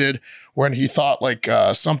college did when he thought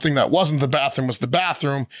something that wasn't the bathroom was the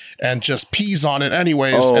bathroom and just pees on it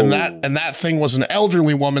anyways. Oh. And that thing was an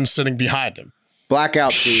elderly woman sitting behind him.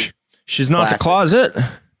 Blackout pee. She's not Classic. the closet.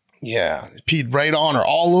 Yeah. Peed right on her,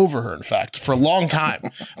 all over her, in fact, for a long time.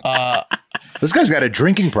 This guy's got a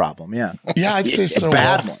drinking problem. Yeah. Yeah, I'd say so. A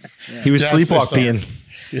bad one. He was Yeah, I'd say sleepwalk so. peeing.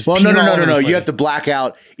 Well, no. You have to black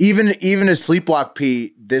out. Even a sleepwalk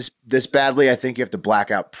pee this badly, I think you have to black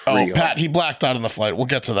out pretty Pat, hard. he blacked out in the flight. We'll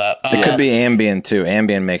get to that. It could be Ambien too.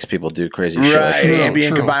 Ambien makes people do crazy shit. Right. True, Ambien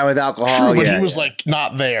true. combined with alcohol. True, but yeah, he was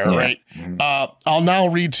not there, right? I'll now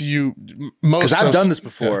read to you most. because I've done this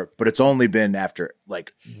before, but it's only been after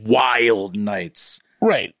wild nights.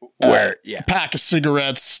 right? Where, pack of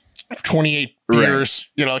cigarettes, 28 beers,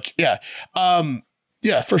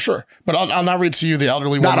 yeah, for sure. But I'll now read to you the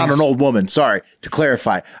elderly woman. Not on an old woman. Sorry. To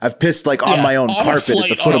clarify, I've pissed on my own on a carpet at flight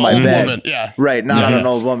the foot on of my an old bed. woman, yeah. Right. Not on an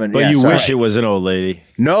old woman. But Yeah, you sorry. wish it was an old lady.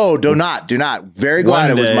 No, do not. Very glad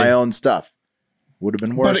One it was day. my own stuff. Would have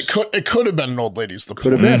been worse. But it could have been an old lady. Is the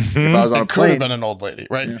Could have point. been if I was on a It could have plane. been an old lady,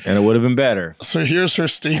 right? And it would have been better. So here's her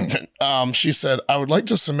statement. She said, "I would like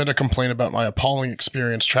to submit a complaint about my appalling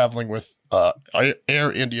experience traveling with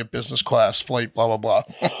Air India business class flight, blah, blah, blah."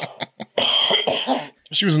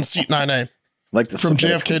 She was in seat 9A. From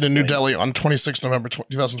JFK to New Delhi on 26 November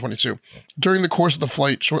 2022. During the course of the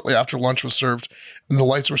flight, shortly after lunch was served and the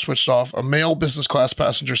lights were switched off, a male business class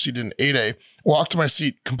passenger seated in 8A walked to my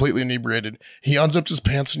seat completely inebriated. He unzipped his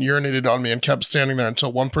pants and urinated on me and kept standing there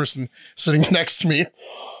until one person sitting next to me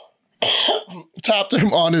tapped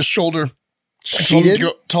him on his shoulder. Told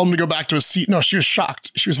him to go back to his seat. No, she was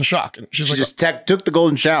shocked. She was in shock. And she's She just took the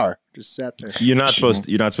golden shower. Just sat there. You're not supposed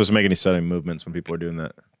to make any sudden movements when people are doing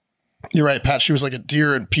that. You're right, Pat. She was like a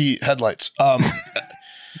deer in pea headlights.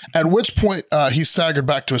 At which point he staggered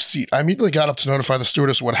back to his seat. I immediately got up to notify the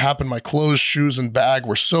stewardess what happened. My clothes, shoes, and bag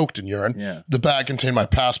were soaked in urine. Yeah. The bag contained my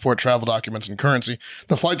passport, travel documents, and currency.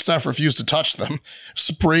 The flight staff refused to touch them,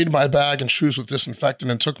 sprayed my bag and shoes with disinfectant,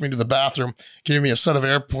 and took me to the bathroom, gave me a set of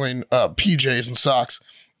airplane PJs and socks.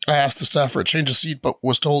 I asked the staff for a change of seat, but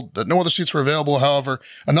was told that no other seats were available. However,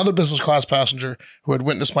 another business class passenger who had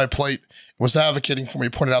witnessed my plight was advocating for me,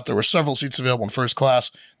 pointed out there were several seats available in first class.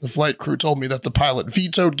 The flight crew told me that the pilot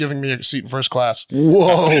vetoed giving me a seat in first class.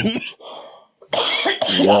 Whoa.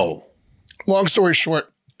 Whoa. Long story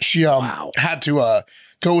short, she had to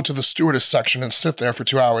go to the stewardess section and sit there for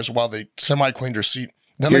 2 hours while they semi-cleaned her seat.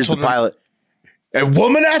 Then Here's they the told her, pilot. A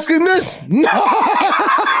woman asking this? No.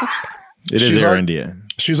 It is She's Air already- India.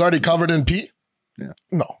 she's already covered in pee? Yeah.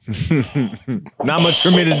 No. Not much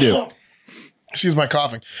for me to do. Excuse my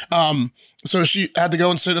coughing. So she had to go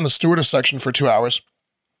and sit in the stewardess section for 2 hours.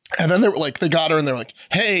 And then they were like, they got her and they're like,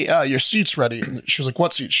 "Hey, your seat's ready." And she was like,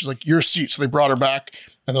 "What seat?" She's like, "Your seat." So they brought her back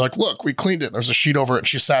and they're like, "Look, we cleaned it." There's a sheet over it. And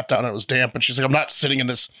she sat down and it was damp. And she's like, "I'm not sitting in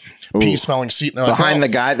this pee smelling seat." And they're like, Behind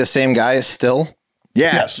 "Oh, the same guy is still.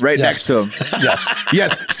 Yeah, Yes, right yes. next to him. yes,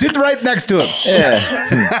 Yes, sit right next to him.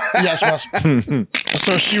 yes, Wes."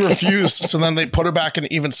 So she refused. So then they put her back in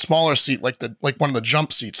an even smaller seat, like one of the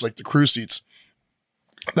jump seats, like the crew seats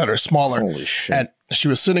that are smaller. Holy shit. And she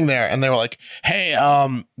was sitting there and they were like, "Hey,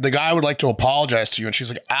 the guy would like to apologize to you." And she's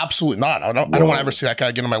like, "Absolutely not. I don't want to ever see that guy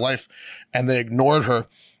again in my life." And they ignored her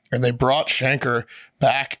and they brought Shankar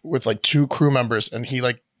back with like two crew members and he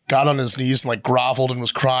like got on his knees and like groveled and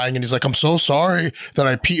was crying. And he's like, I'm so sorry that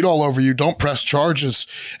I peed all over you. Don't press charges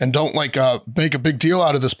and don't like make a big deal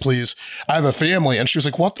out of this, please. I have a family. And she was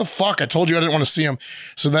like, what the fuck? I told you I didn't want to see him.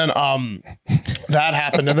 So then that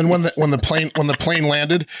happened. And then when the plane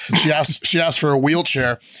landed, she asked for a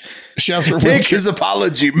wheelchair. She asked for a Take his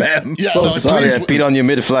apology, ma'am. Yeah, So like, sorry, I peed on you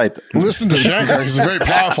mid-flight. listen to Shankar. He's a very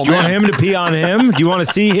powerful Do you want man. him to pee on him? Do you want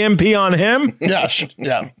to see him pee on him?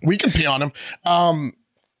 Yeah, we can pee on him.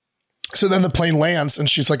 So then the plane lands and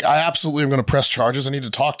she's like, I absolutely am going to press charges. I need to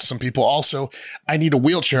talk to some people. Also, I need a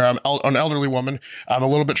wheelchair. I'm an elderly woman. I'm a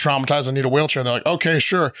little bit traumatized. I need a wheelchair. And they're like, okay,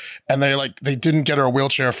 sure. And they didn't get her a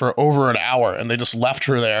wheelchair for over an hour and they just left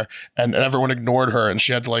her there and everyone ignored her and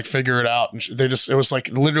she had to like figure it out. And it was like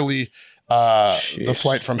literally the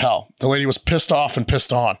flight from hell. The lady was pissed off and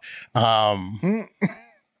pissed on.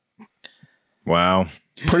 Wow.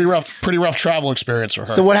 Pretty rough travel experience for her.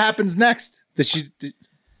 So what happens next?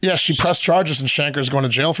 Yeah, she pressed charges and Shankar's going to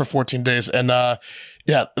jail for 14 days. And there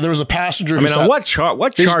was a passenger. I mean, on what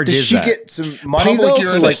charge Did is she that? get some money Public though?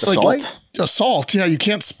 urine, For, like assault? Assault. Yeah, you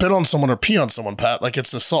can't spit on someone or pee on someone, Pat. Like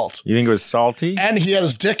it's assault. You think it was salty? And he had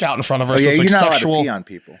his dick out in front of her. Oh, so yeah, it's you're like not sexual. allowed to pee on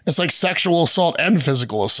people. It's like sexual assault and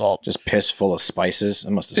physical assault. Just piss full of spices.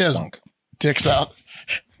 It must have Yeah, stunk. Dicks out.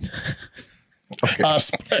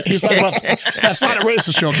 He's talking about that's not a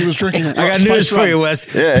racist joke. He was drinking. I got news for you, Wes.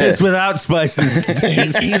 Piss without spices.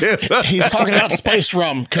 He's talking about spiced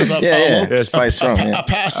rum because spiced rum. A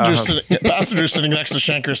passenger sitting next to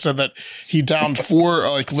Shankar said that he downed 4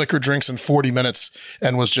 like liquor drinks in 40 minutes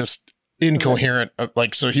and was just incoherent.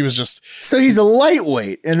 So he was just. So he's a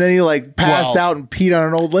lightweight, and then he like passed out and peed on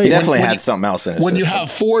an old lady. He definitely had something else in his When system. you have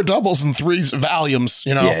 4 doubles and 3 Valiums,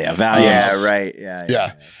 you know. Yeah, Valiums. Yeah, right.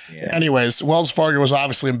 Yeah. Anyways, Wells Fargo was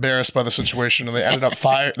obviously embarrassed by the situation, and they ended up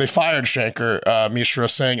they fired Shankar Mishra,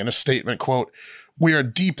 saying in a statement, "quote We are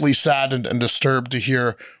deeply saddened and disturbed to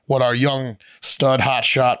hear what our young stud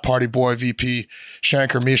hotshot party boy VP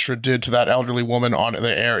Shankar Mishra did to that elderly woman on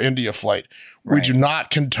the Air India flight. We do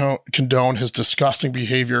not condone his disgusting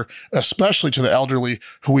behavior, especially to the elderly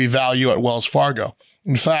who we value at Wells Fargo.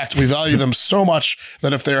 In fact, we value them so much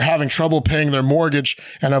that if they're having trouble paying their mortgage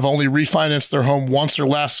and have only refinanced their home once or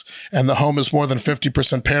less, and the home is more than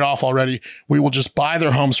 50% paid off already, we will just buy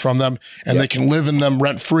their homes from them and they can live in them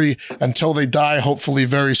rent free until they die, hopefully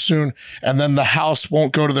very soon. And then the house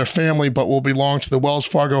won't go to their family, but will belong to the Wells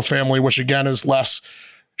Fargo family, which again is less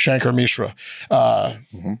Shankar Mishra."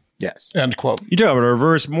 Yes. End quote. You talking about a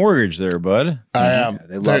reverse mortgage there, bud? I am.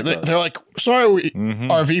 They love They're like, sorry,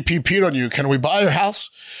 our VP peed on you. Can we buy your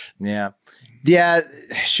house? Yeah.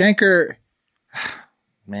 Shankar,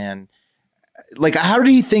 man, like, how did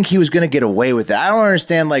he think he was going to get away with it? I don't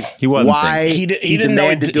understand, like, He wasn't why He didn't know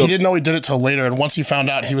demanded he didn't know he did it till later. And once he found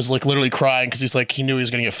out, he was like literally crying because he's like, he knew he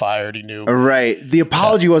was going to get fired. He knew. Right. The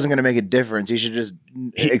apology wasn't going to make a difference. He should just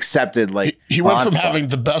accepted, like, He went "Oh, from I'm having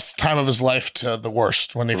fucked." the best time of his life to the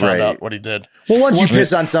worst when they found out what he did. Well, once you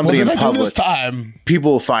piss on somebody Well, in then I do public, this time.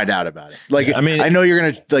 people will find out about it. Like, I mean- I know you're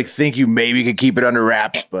going to like think you maybe could keep it under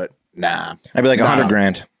wraps, but nah. I'd be like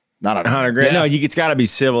 $100,000. Not $100 grand. No, it's got to be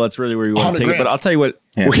civil. That's really where you want to take it. $100,000. But I'll tell you what.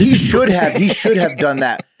 Yeah. Well, he should have done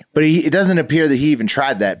that, but it doesn't appear that he even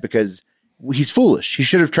tried that because he's foolish. He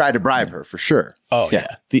should have tried to bribe her for sure. Oh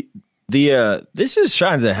yeah. This just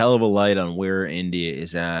shines a hell of a light on where India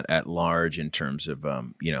is at large in terms of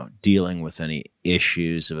dealing with any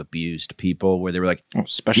issues of abused people where they were like,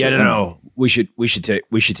 especially no, we should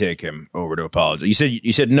take him over to apologize.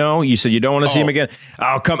 You said no. You said you don't want to see him again.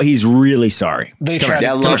 Oh, come. He's really sorry. They tried.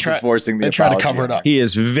 I They love tried forcing the They tried to apology. cover it up. He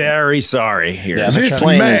is very sorry here. Yeah, This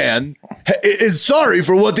plane is- man is sorry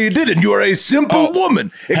for what he did, and you are a simple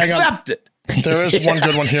woman. Accept it. There is one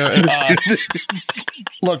good one here.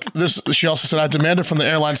 Look, she also said, I demanded from the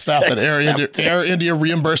airline staff that Air India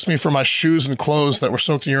reimbursed me for my shoes and clothes that were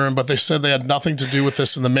soaked in urine, but they said they had nothing to do with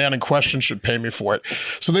this and the man in question should pay me for it.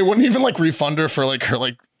 So they wouldn't even like refund her for like her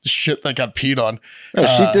like shit that got peed on. No,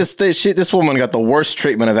 this woman got the worst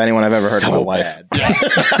treatment of anyone I've ever heard in my life.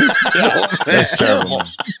 That's terrible.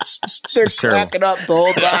 They're terrible. cracking up the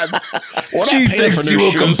whole time. She thinks she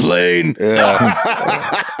will complain.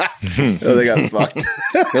 Oh, they got fucked.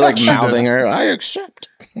 They're like mouthing her. I accept.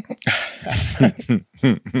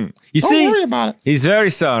 You see, Don't worry about it. he's very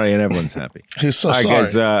sorry and everyone's happy. He's so All right,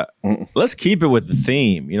 sorry. guys, let's keep it with the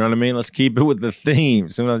theme. You know what I mean? Let's keep it with the theme.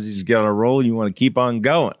 Sometimes you just get on a roll. You want to keep on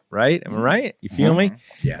going, right? Am I right? You feel me?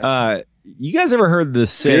 Yes. You guys ever heard the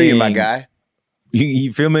saying? Feel you, my guy.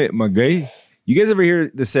 You feel me, my guy? You guys ever hear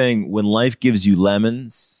the saying, when life gives you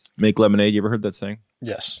lemons, make lemonade? You ever heard that saying?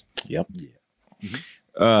 Yes. Yep.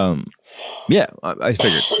 Yeah, I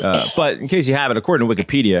figured. But in case you haven't, according to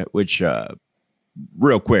Wikipedia, which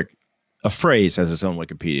real quick, a phrase has its own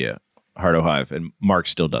Wikipedia, Hardo Hive, and Mark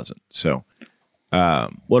still doesn't. So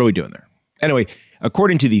what are we doing there? Anyway,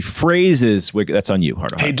 according to the phrases, that's on you,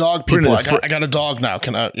 Hardo Hive. Hey, dog people, I got a dog now.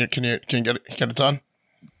 Can you get it done?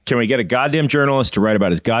 Can we get a goddamn journalist to write about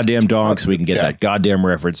his goddamn dog so we can get that goddamn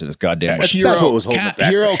reference in his goddamn that's what was holding it back.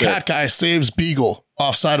 Hero cat guy saves beagle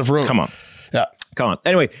off side of road. Come on. Yeah. Come on.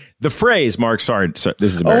 Anyway, the phrase, Mark, sorry this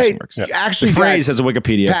is embarrassing, Mark. Yeah. Actually, the phrase guys, has a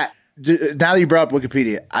Wikipedia. Pat, now that you brought up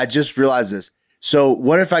Wikipedia, I just realized this. So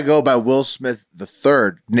what if I go by Will Smith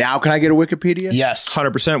III? Now can I get a Wikipedia? Yes.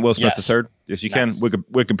 100% Will Smith III. Yes, you can.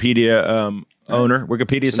 Wikipedia owner.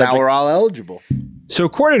 Wikipedia. So now we're all eligible. So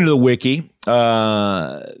according to the wiki,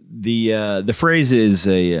 the phrase is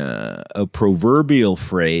a proverbial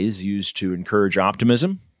phrase used to encourage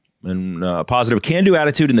optimism and a positive can-do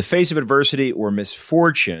attitude in the face of adversity or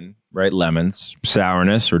misfortune, right? Lemons,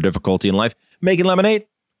 sourness, or difficulty in life. Making lemonade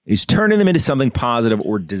is turning them into something positive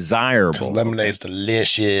or desirable. Lemonade's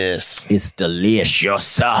delicious. It's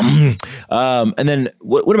delicious. And then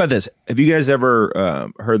what about this? Have you guys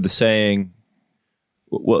ever heard the saying,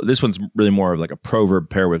 well, this one's really more of like a proverb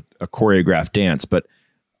paired with a choreographed dance, but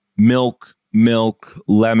milk,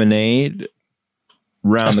 lemonade,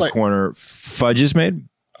 round the corner, fudge is made?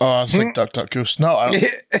 Oh, it's like Duck, Duck, Goose. No, I don't.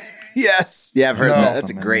 Yes. Yeah, I've heard that. That's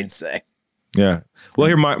a great saying. Yeah. Well,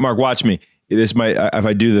 here, Mark, watch me. This might, if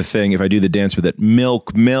I do the dance with it,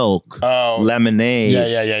 milk, lemonade,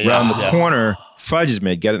 round the corner, fudge is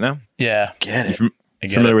made. Get it now? Yeah. Get it.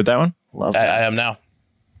 Familiar with that one? Love that. I am now.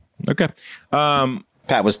 Okay.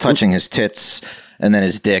 Pat was touching his tits and then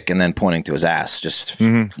his dick and then pointing to his ass. Just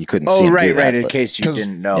you couldn't see him do that, right. In case you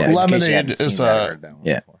didn't know. Yeah. Lemonade is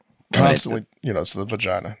constantly, it's the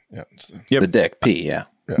vagina. Yeah. It's the dick, pee, yeah.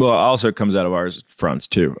 Well, also it comes out of ours fronts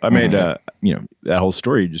too. I made that whole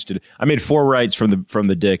story you just did. I made 4 rights from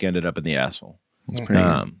the dick, ended up in the asshole. That's pretty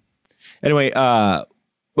good. Anyway,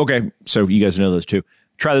 okay, so you guys know those two.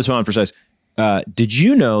 Try this one on for size. Did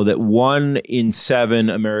you know that 1 in 7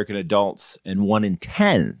 American adults and 1 in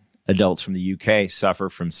 10 adults from the UK suffer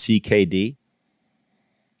from CKD,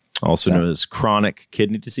 also known as chronic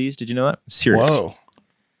kidney disease? Did you know that? Serious. Whoa.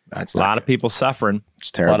 That's a lot of people suffering.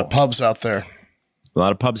 It's terrible. A lot of pubs out there. A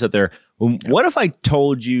lot of pubs out there. What if I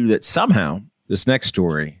told you that somehow this next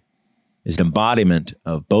story is an embodiment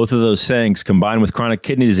of both of those sayings combined with chronic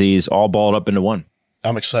kidney disease all balled up into one?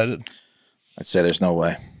 I'm excited. I'd say there's no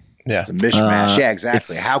way. Yeah. It's a mishmash. Yeah,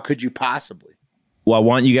 exactly. How could you possibly? Well, I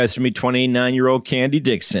want you guys to meet 29-year-old Candy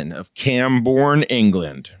Dixon of Camborne,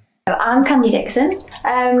 England. I'm Candy Dixon,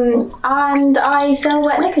 and I sell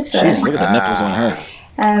wet knickers for Jeez, look at the nipples on her.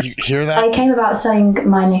 You hear that? I came about selling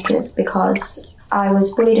my knickers because I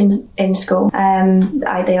was bullied in school.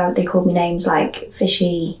 They called me names like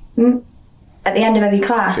fishy. At the end of every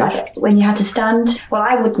class, like when you had to stand, well,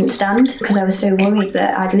 I wouldn't stand because I was so worried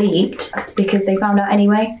that I'd leaked because they found out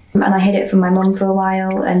anyway. And I hid it from my mum for a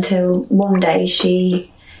while until one day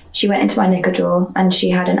she went into my knicker drawer and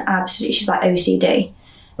she had she's like OCD.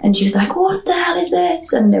 And she was like, what the hell is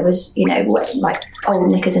this? And there was, like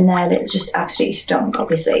old knickers in there that just absolutely stunk,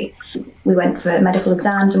 obviously. We went for medical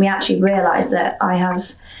exams and we actually realised that I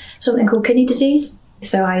have something called kidney disease.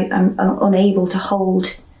 So I'm unable to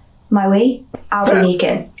hold my wee. I'll be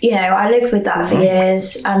leaking. I lived with that for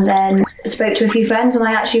years and then spoke to a few friends and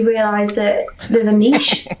I actually realised that there's a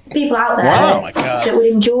niche. People out there that would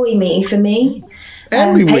enjoy me for me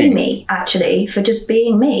and pay me, actually, for just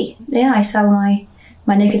being me. Yeah, I sell my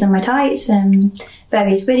knickers and my tights and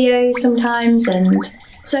various videos sometimes. And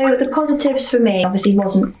so the positives for me obviously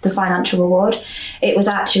wasn't the financial reward. It was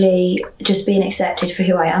actually just being accepted for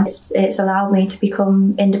who I am. It's allowed me to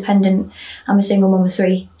become independent. I'm a single mum of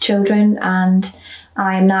 3 children and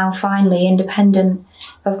I am now finally independent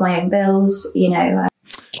of my own bills,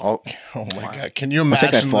 Oh my God. Can you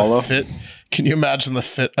imagine the fit? Can you imagine the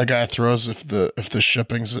fit a guy throws if the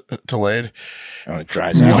shipping's delayed? Oh, it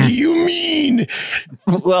dries out. What do you mean?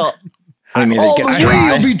 Well, all the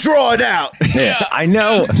way will be drawn out. Yeah, I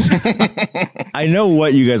know. I know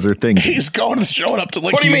what you guys are thinking. He's showing up to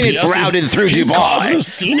like. What do you mean it's routed through He's Dubai? causing a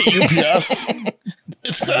scene at UPS.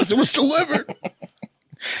 It says it was delivered.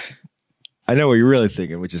 I know what you're really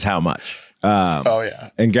thinking, which is how much. Oh yeah,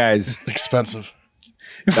 and guys, expensive.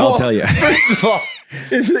 I'll tell you. First of all,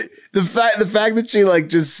 the fact that she like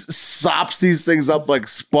just sops these things up like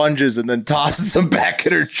sponges and then tosses them back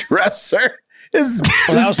in her dresser This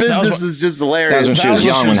business is just hilarious. That was when she was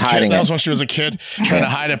young and hiding That it. was when she was a kid trying to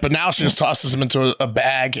hide it. But now she just tosses them into a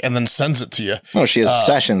bag and then sends it to you. No, she has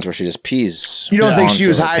sessions where she just pees. You don't think she onto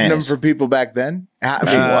was her hiding panties. them for people back then? She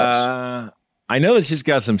was. I know that she's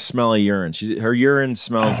got some smelly urine. Her urine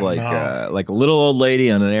smells like a little old lady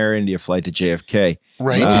on an Air India flight to JFK.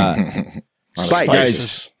 Right.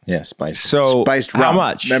 Spices. Yeah, spice. So Spiced rum. how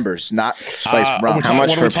much? Members, not spiced rum. How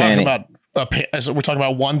much for a panty? We're talking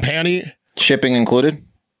about one panty. Shipping included?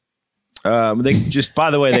 They just,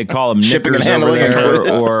 by the way, they call them Shipping knickers and over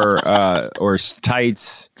handling there, or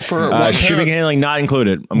tights. For one shipping and handling not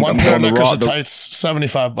included. One pair of going knickers raw- or tights,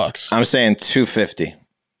 $75. I'm saying $250.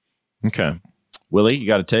 Okay, Willie, you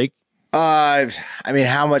got to take. I mean,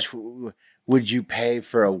 how much would you pay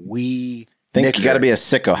for a wee? I think you got to be a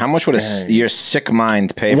sicko. How much would your sick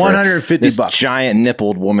mind pay for $150 this giant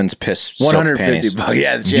nippled woman's piss? $150.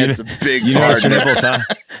 Yeah, she had some big Notice your hard nipples, huh?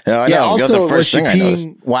 I Yeah. know. Also, the was first she thing I noticed.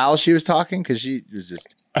 peeing while she was talking? Because she was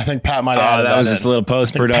just I think Pat might have added that was in. just a little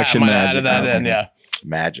post production Pat might have magic. added that in. Yeah,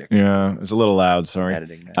 magic. Yeah, it was a little loud. Sorry.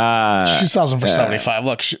 Editing that. she sells them for 75.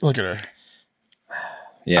 Look at her.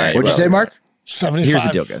 Yeah. What'd you say, Mark? 75. Here's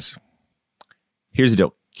the deal, guys. Here's the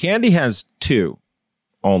deal. Candy has 2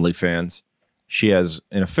 OnlyFans. She has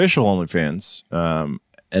an official OnlyFans,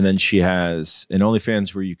 and then she has an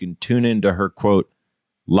OnlyFans where you can tune into her, quote,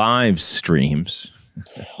 live streams,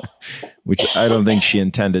 which I don't think she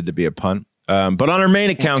intended to be a pun. But on her main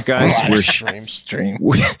account, guys,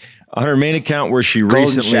 on her main account where she Golden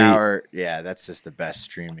recently... shower. Yeah, that's just the best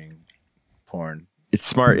streaming porn. It's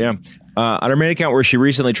smart, yeah. On her main account where she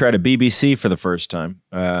recently tried a BBC for the first time,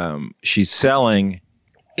 she's selling...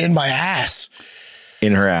 In my ass.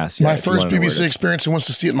 In her ass. My first BBC experience who wants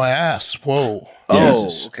to see it in my ass. Whoa. Oh,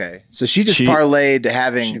 okay. So she parlayed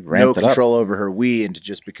having no ramped it up. control over her wee into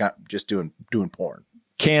just doing porn.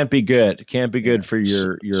 Can't be good. Can't be good for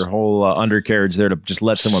your whole undercarriage there to just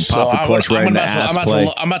let someone pop the clutch right in the ass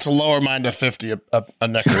play. I'm about to lower mine to 50 a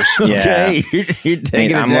knickers. Yeah. Okay, you're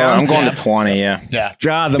taking it down. I'm going to 20. Yeah. Yeah.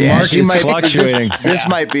 John, the market is fluctuating.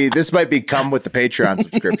 This might be come with the Patreon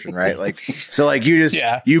subscription, right? Like, so like you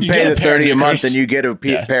pay you get the a pair of 30 a month knickers. and you get a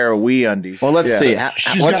pair of wee undies. Well, let's see.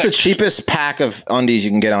 She's What's got the a- cheapest pack of undies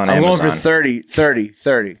you can get on I'm Amazon? going for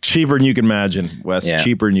 30. Cheaper than you can imagine, Wes. Yeah.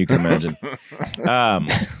 Cheaper than you can imagine.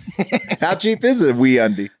 How cheap is a wee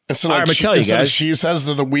undie? And so All right, I'm gonna tell you instead of guys. cheese heads,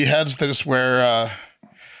 they're the wee heads. They just wear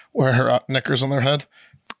her knickers on their head.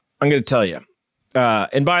 I'm going to tell you.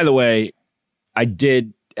 And by the way, I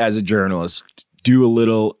did, as a journalist, do a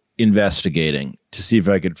little investigating to see if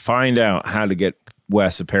I could find out how to get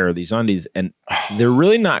Wes a pair of these undies. And they're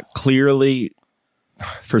really not clearly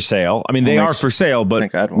for sale. I mean, they are for sale,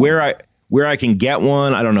 but where I can get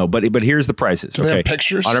one, I don't know. But here's the prices. Do they have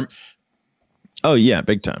pictures? Oh, yeah,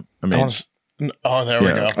 big time. I mean, there we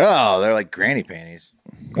go. Oh, they're like granny panties.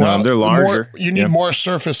 They're larger. You need more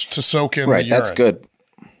surface to soak in. Right, the that's urine. good.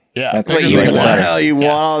 Yeah, That's bigger like than even the better. water. You want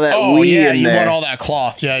all that Oh wee yeah, in you there. want all that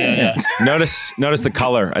cloth. Yeah. Notice the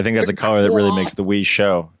color. I think that's a color that really makes the wee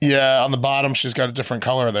show. Yeah, on the bottom, she's got a different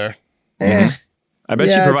color there. I bet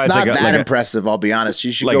she provides it's not like that a impressive. I'll be honest.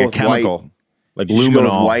 You should like go a with chemical, white. like You should go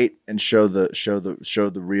with luminol. white and show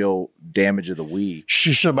the real damage of the wee.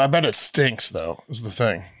 She should. I bet it stinks though. Is the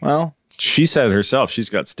thing. Well, She said it herself. She's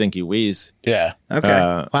got stinky wheeze. Yeah. okay.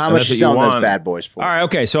 Well, how and much that's you what you selling those want. bad boys for? All right.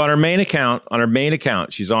 Okay. So on her main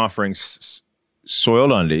account, she's offering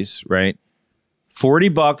soiled undies, right?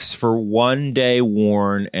 $40 for 1 day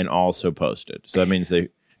worn and also posted. So that means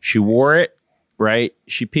she wore it, right?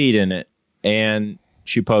 She peed in it and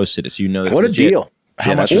she posted it. So you know that's What a legit. deal.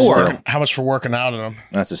 How much? that's a For steal. how much for working out in them?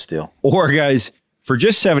 That's a steal. Or guys, for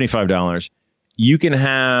just $75, you can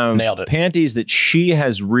have Nailed it. panties that she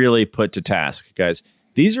has really put to task, guys.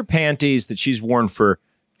 These are panties that she's worn for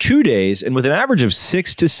 2 days, and with an average of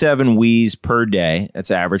 6 to 7 wheeze per day, that's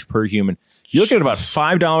average per human, you're looking at about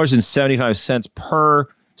 $5.75 per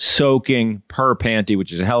soaking per panty,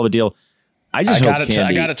 which is a hell of a deal. I just hope I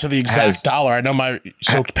Candy got it to the exact dollar. I know my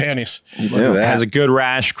soaked panties. You do that. has a good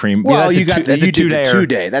rash cream. Well, that's you got that's you a did the 2-dayer. 2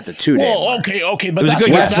 day. That's a 2 day. Well, okay, but was a that's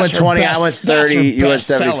good her- guess. Wes that's went her 20, I best- went that's 30, her you went best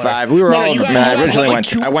seller. 75. We were all in the you guys- bag. you guys originally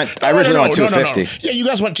went went- I originally went no. 250. Yeah, you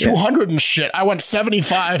guys went 200 and shit. I went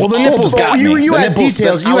 75. Well, the Oh, nipples got me. You The had nipples-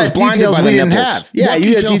 details. I You was had blinded details by we the didn't nipples. have. Yeah, What you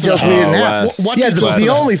had details details did we I didn't have? have. What Yeah, details the did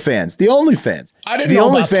I have? OnlyFans. The OnlyFans. I didn't The know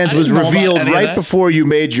about- OnlyFans I was didn't know about revealed any of right that. before you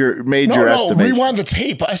made your estimation. Rewind the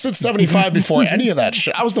tape. I said 75 before any of that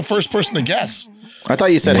shit. I was the first person to guess. I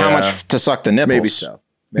thought you said how much to suck the nipples. Maybe so.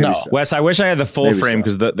 Maybe No. so. Wes, I wish I had the full Maybe frame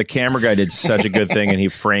so. because the camera guy did such a good thing, and he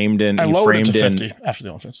framed in. I He lowered it framed to in. 50 after the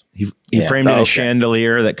OnlyFans. He framed in a okay.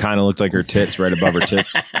 chandelier that kind of looked like her tits right above her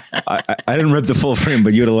tits. I didn't rip the full frame,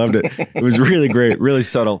 but you would have loved it. It was really great, really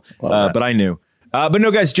subtle. But I knew. But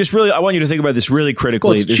no, guys, just really, I want you to think about this really critically.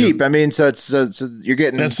 Well, it's This cheap. I mean, so it's you're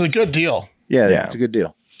getting. It's a good deal. Yeah, Yeah. it's a good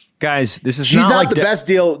deal. guys, this is She's not like the best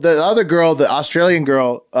deal. The other girl, the Australian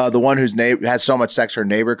girl, the one whose neighbor has so much sex her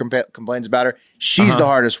neighbor complains about her. She's the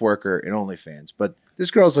hardest worker in OnlyFans, but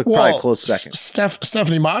this girl's probably a close second.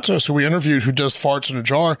 Stephanie Matos, who we interviewed, who does farts in a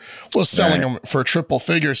jar, was selling them for triple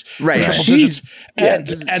figures, Right. triple She's- digits. And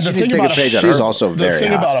the she needs thing to take a about page out of She's her. also the very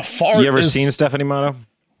thing hot. about a fart You ever is, seen Stephanie Mato?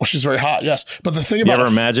 well, she's very hot, yes. But the thing You about ever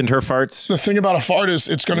imagined her farts? the thing about a fart is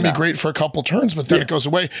it's going to be great for a couple turns, but then it goes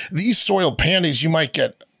away. These soiled panties, you might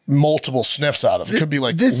get multiple sniffs out of. It could be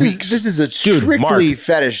like this weeks. is a strictly Mark,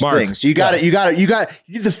 fetish Mark. thing. So you got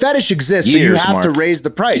the fetish exists, so you Years, have to Mark. raise the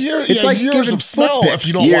price. It's like years giving of smell foot if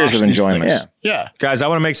you pics. don't Years wash of these enjoyment. things. Yeah. Guys, I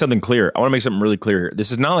want to make something clear. I want to make something really clear here.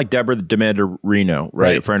 This is not like Deborah Demanda Reno,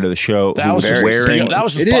 right? A friend of the show. That who was just wearing. that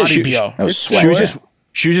was just It is. body She- BO. That was It's sweat.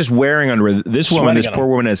 She was just wearing under this woman. Sweating This on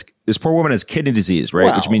poor woman has kidney disease, right?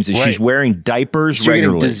 Wow. Which means that she's Right. wearing diapers So you're getting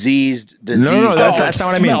regularly. diseased. No, that's not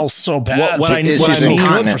what I mean. It smells so bad. What I She's mean-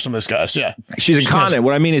 incontinent. for some of these guys. Yeah. She's incontinent.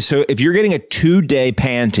 What I mean is, so if you're getting a 2-day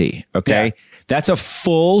panty, okay, that's a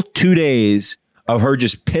full 2 days of her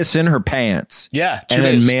just pissing her pants, Yeah, 2 and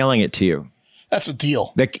then days. mailing it to you. That's a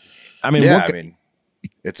deal. Like, I mean, Yeah, what I mean,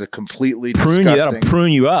 it's a completely prune you? disgusting. That'll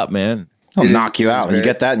prune you up, man. He'll It knock is- you it's out. When you very-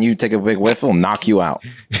 get that and you take a big whiff, it'll knock you out.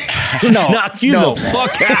 No, Knock you no. the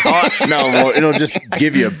fuck out. No, well, it'll just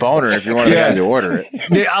give you a boner if you're one of the Yeah. guys who order it.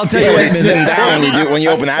 Yeah, I'll tell you You're what, sitting down when you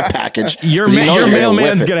open that package. your 'cause you know you're gonna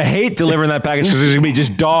mailman's whiff it. gonna hate delivering that package because there's gonna be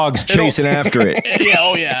just dogs chasing after it. Yeah.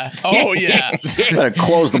 Oh yeah. Oh yeah. You better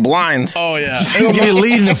close the blinds. Oh yeah. He's gonna be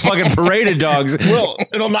leading the fucking parade of dogs. Well,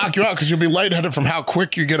 it'll knock you out because you'll be lightheaded from how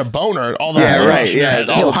quick you get a boner. All that. Yeah, blood right. rush in your Yeah, head.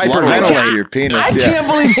 you'll Oh, hyperventilate your penis. I yeah. can't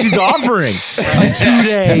believe she's offering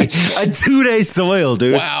a 2-day soil,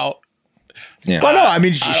 dude. wow. Yeah. Well, no, I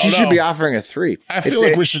mean, I she don't should know. be offering a 3. I feel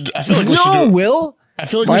like we should. I feel like we No, should do. Will. I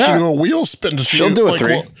feel like Why we should not? do a wheel spin to see. She'll do a like,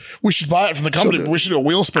 3. well, we should buy it from the company, do but we should do a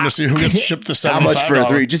wheel spin to see who gets shipped the How $75. much for a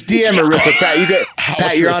 3? Just DM her real quick, Pat. You get How Pat.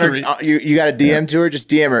 much You're for a on her. 3? You got a DM to her. Just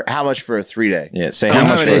DM her. How much for a 3-day? Yeah, say how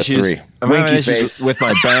much for a 3. I'm having Winky issues face. with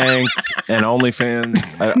my bank and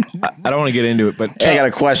OnlyFans. I don't want to get into it, but Hey, I got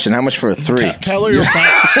a question. How much for a 3? Tell her you'll sign.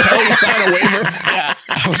 Tell her you sign a waiver. Yeah.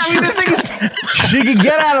 I mean, the thing is, she could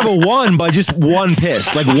get out of a 1 by just 1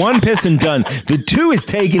 piss, like 1 piss and done. The 2 is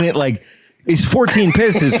taking it like it's 14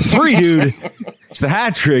 pisses. 3, dude, it's the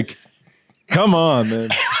hat trick. Come on, man.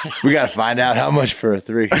 We got to find out how much for a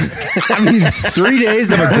 3. I mean, it's 3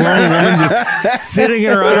 days of a grown woman just sitting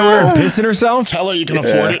in her underwear and pissing herself. Tell her you can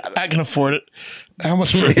afford it. I can afford it. How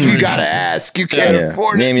much for a If you 3? got to ask, you can't Yeah.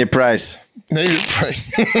 afford it. Name your price. Name your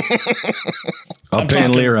price. I'm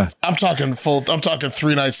paying lira. I'm talking full. I'm talking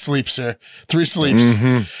 3 nights sleeps here. 3 sleeps.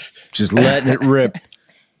 Mm-hmm. Just letting it rip.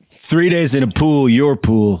 3 days in a pool, your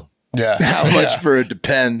pool. Yeah. How much for it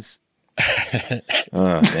depends.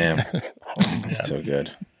 Oh, damn. That's too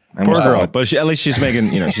good. I Poor must girl, have- but at least she's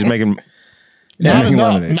making. She's making. Not making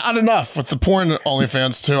enough. lemonade. Not enough with the porn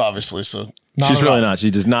OnlyFans too. Obviously, so She's enough. really not. She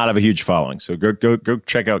does not have a huge following. So go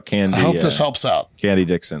check out Candy. I hope this helps out. Candy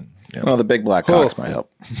Dixon. Yeah. Well, the big black cocks might help.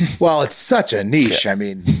 Well, it's such a niche. I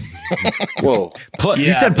mean, whoa.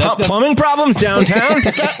 You said plumbing problems downtown.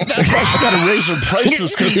 That's why she's got to raise her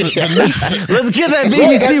prices because Let's get that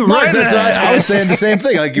BBC Mark, right that's now. what I was saying the same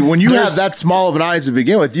thing. Like when you have that small of an audience to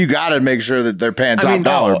begin with, you got to make sure that they're paying top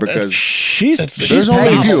dollar because she's there's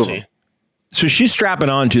only a few. So she's strapping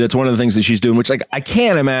on to. That's one of the things that she's doing, which like I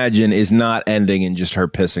can't imagine is not ending in just her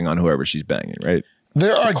pissing on whoever she's banging, right?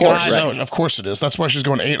 There are course, guys. right. No, of course it is. That's why she's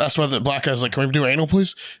going anal. That's why the black guy's like, "Can we do anal,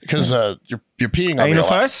 please?" Because you're peeing on me Anal a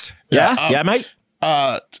lot. first? Yeah, mate.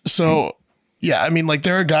 So yeah, I mean, like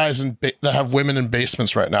there are guys that have women in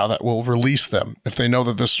basements right now that will release them if they know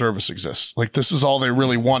that this service exists. Like this is all they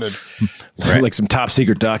really wanted. Like some top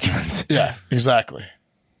secret documents. Yeah, exactly.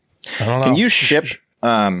 I don't know. Can you ship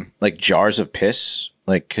like jars of piss?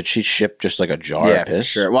 Like, could she ship just like a jar Yeah, of for piss?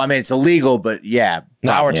 sure. Well, I mean, it's illegal, but yeah.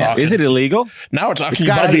 Now we're talking. Is it illegal? Now we're talking. It's You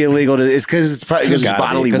got to buy be it- illegal. It's because it's probably because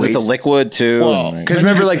bodily Because waste. it's a liquid too. Well, and- Because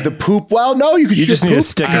remember, like the poop. Well, no, you could You ship just need a poop.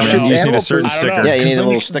 sticker. I don't Man. know. You just need Animal a certain I don't sticker. know, Yeah, you 'cause need a then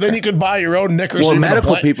little sticker. Then you could buy your own knickers. Well, even a medical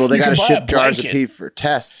blank- people, they you got to could buy ship a jars of blanket. pee for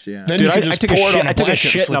tests. Yeah. Then Dude, you I could just took a pour it shit. on I took a blanket and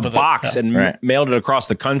shit in a sleep with it. box Yeah. and Right. mailed it across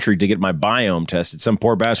the country to get my biome tested. Some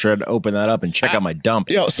poor bastard had to open that up and check out my dump.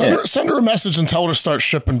 Yo, send her a message and tell her to start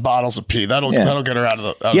shipping bottles of pee. That'll get her out of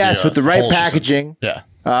the Yes, with the right hole she's in. packaging.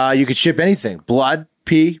 Yeah. You could ship anything: blood,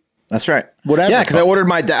 pee. That's right. Whatever. Yeah, because I ordered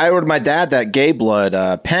my dad that gay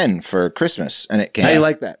blood pen for Christmas, and it came. How do you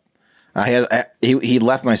like that? He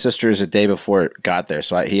left my sister's a day before it got there,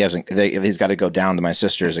 so he's got to go down to my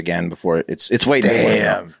sister's again before it's waiting for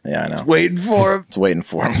him. Yeah, I know. It's waiting for him. It's waiting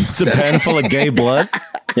for him. It's a pen full of gay blood.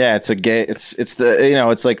 Yeah, it's a gay. It's the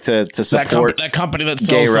it's like to support that company that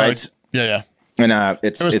sells gay rights. Yeah. And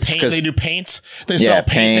it's paint, because they do paints. They sell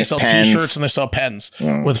paint. They sell pens. T-shirts and they sell pens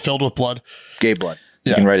filled with blood. Gay blood.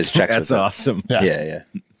 You can write his checks. That's with awesome. Yeah.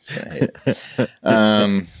 He's gonna hate it.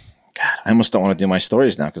 God, I almost don't want to do my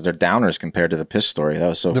stories now because they're downers compared to the piss story.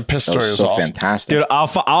 The piss story was so awesome. Fantastic, dude. I'll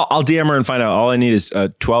DM her and find out. All I need is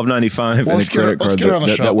 $12.95 and a credit card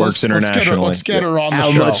that works internationally. Let's get her on the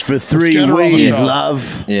show. How much for 3 weeks,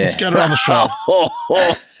 love? Yeah. Let's get her on the show.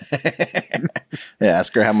 Yeah,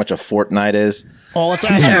 ask her how much a fortnight is. Oh, let's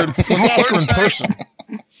ask her. Let's ask her in person.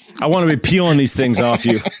 I want to be peeling these things off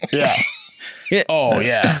you. Yeah. Oh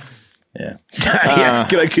yeah. Yeah.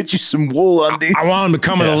 Can I get you some wool undies? I want them to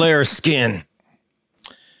come with a layer of skin.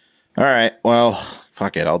 All right. Well,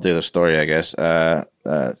 fuck it. I'll do the story, I guess.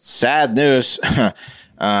 Sad news.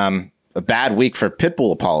 A bad week for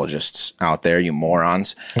pitbull apologists out there, you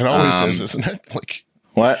morons. It always is, isn't it? Like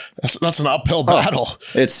what? That's an uphill battle.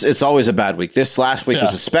 It's always a bad week. This last week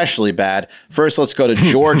was especially bad. First, let's go to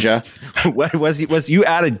Georgia. was you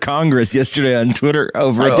added Congress yesterday on Twitter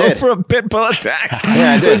over a pitbull attack?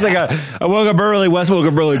 Yeah, I did. It was like I woke up early. Wes woke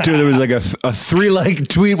up early too. There was like a 3-like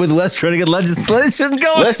tweet with Wes trying to get legislation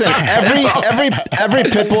going. Listen, every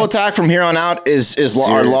pitbull attack from here on out is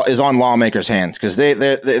on lawmakers' hands because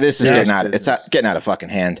this is getting out. It's getting out of fucking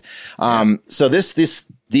hand. So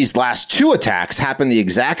these last 2 attacks happened the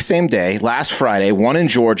exact same day, last Friday, one in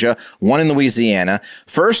Georgia, one in Louisiana.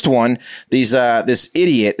 First one, this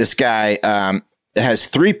guy has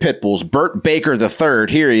 3 pit bulls, Burt Baker III,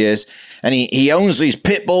 here he is, and he owns these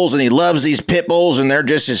pit bulls and he loves these pit bulls and they're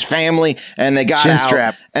just his family, and they got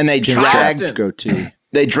out and they dragged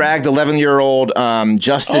 11-year-old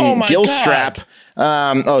Justin Gilstrap.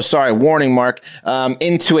 Warning, Mark,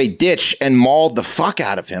 into a ditch and mauled the fuck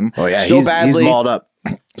out of him. Oh yeah, he's mauled up.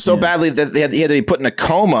 So badly that he had to be put in a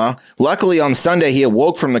coma. Luckily, on Sunday, he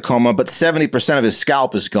awoke from the coma, but 70% of his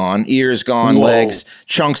scalp is gone, ears gone, legs,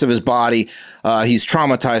 chunks of his body. He's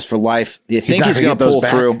traumatized for life. You think he's going to pull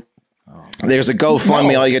through? There's a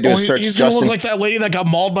GoFundMe. All you got to do is search he's Justin. Look like that lady that got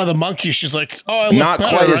mauled by the monkey. She's like, oh, I look not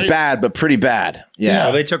better, quite right? as bad, but pretty bad. Yeah,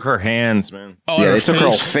 they took her hands, man. Oh, yeah, they took her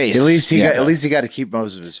whole face. At least he got to keep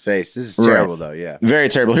most of his face. This is terrible, though. Yeah, very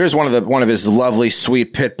terrible. Here's one of his lovely,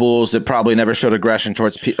 sweet pit bulls that probably never showed aggression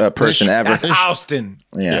towards a person ever. That's Austin.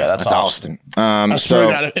 Yeah, that's Austin. I swear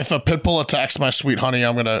to God, if a pit bull attacks my sweet honey,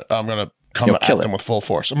 I'm gonna come at them with full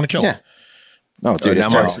force. I'm gonna kill him. Oh, dude,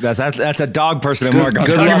 that's a dog person. Good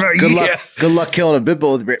luck killing a pit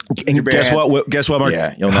bull with your bare hands. Guess what, Mark?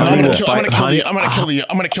 Yeah, you'll I'm gonna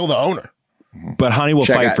kill the owner. But Honey will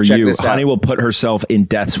fight for you. Honey will put herself in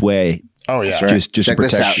death's way. Oh yeah, just to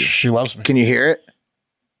protect you. She loves me. Can you hear it?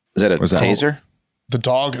 Is that a taser? The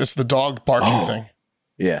dog. It's the dog barking thing.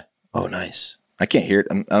 Yeah. Oh, nice. I can't hear it.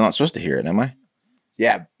 I'm not supposed to hear it, am I?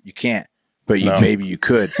 Yeah, you can't. But maybe you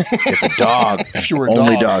could if a dog. If you were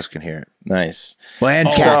only dogs can hear it. Nice. Well, and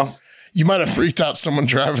cats. You might have freaked out someone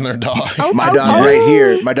driving their dog. My dog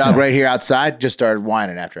right here outside just started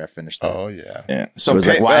whining after I finished that. Oh yeah. Yeah. So I was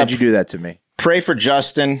like, why did you do that to me? Pray for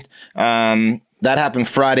Justin. That happened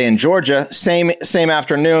Friday in Georgia. Same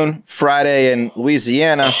afternoon, Friday in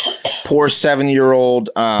Louisiana. Poor 7-year-old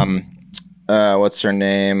what's her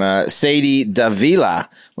name? Sadie Davila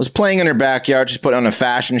was playing in her backyard. She's put on a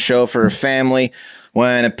fashion show for her family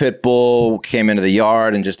when a pit bull came into the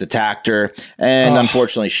yard and just attacked her. And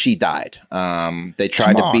unfortunately, she died. They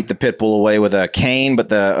tried to beat the pit bull away with a cane, but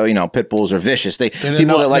the pit bulls are vicious. They didn't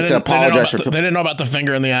know about the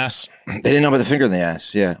finger in the ass. They didn't know about the finger in the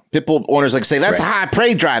ass. Yeah. Pit bull owners like say that's a high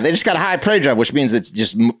prey drive. They just got a high prey drive, which means it's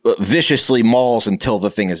just viciously mauls until the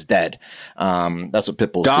thing is dead. That's what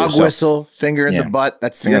pit bulls do. Dog whistle, finger in the butt.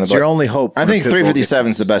 That's your only hope. I think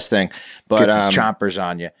 357 is the best thing. But chompers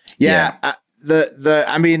on you. Yeah.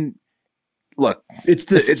 I mean, look, it's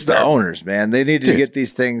the owners, man. They need to get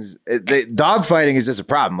these things. Dog fighting is just a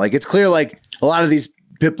problem. Like it's clear, like a lot of these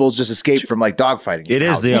pit bulls just escape from like dog fighting. It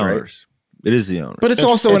is the owners. It is the owner. But it's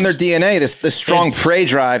also in their DNA, this strong prey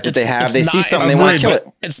drive that they have. They see something, they want to kill it.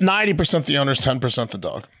 It's 90% the owners, 10% the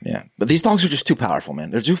dog. Yeah, but these dogs are just too powerful,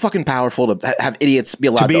 man. They're too fucking powerful to have idiots be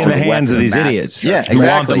allowed to be in the hands of these idiots. Yeah, exactly.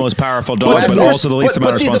 You want the most powerful dog, but also the least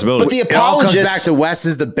amount of responsibility. But the It all comes apologists, back to Wes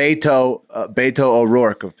is the Beto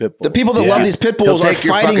O'Rourke of pit bulls. the people that love these pit bulls He'll are take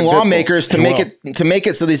your fighting fucking pit bull. lawmakers to make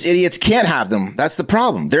it so these idiots can't have them. That's the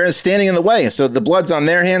problem. They're standing in the way. So the blood's on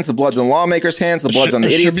their hands, the blood's on lawmakers' hands, the blood's on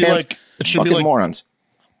the idiots' hands. It should be fucking like morons.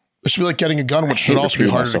 It should be like getting a gun, which should also be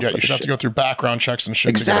repeating harder to myself get. You should have shit. to go through background checks and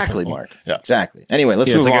shit. Exactly, to get a pit bull. Mark. Yeah, Exactly. Anyway,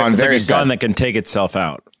 let's It's move like on. it's Very like a gun sad. that can take itself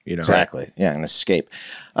out. You know, Exactly. Yeah, and escape.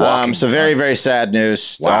 So very, very sad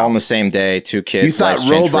news. All on the same day. Two kids. You thought lives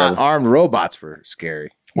changed forever. armed robots were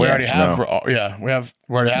scary. we already have. We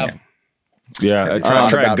already have. Yeah,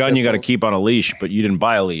 thought try a about gun pit you got to bulls. keep on a leash, but you didn't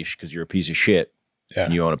buy a leash because you're a piece of shit. Yeah.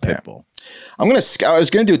 And you own a pit bull. I was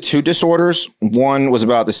gonna do two disorders. One was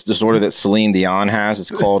about this disorder that Celine Dion has.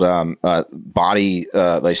 It's called body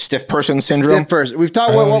like stiff person syndrome. Stiff person. We've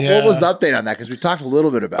talked. What was the update on that? Because we talked a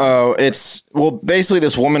little bit about. Oh, basically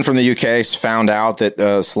this woman from the UK found out that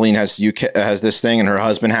Celine has this thing and her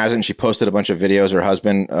husband has it, and she posted a bunch of videos of her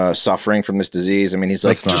husband suffering from this disease. I mean, he's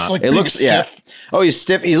like, just like it looks stiff. Oh, he's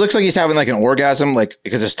stiff. He looks like he's having like an orgasm, like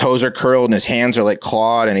because his toes are curled and his hands are like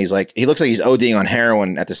clawed, and he looks like he's ODing on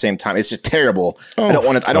heroin at the same time. It's just terrible. I don't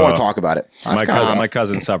want to talk about it. My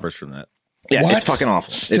cousin suffers from that. Yeah, What? it's fucking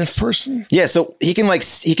awful. Stiff person. Yeah, so he can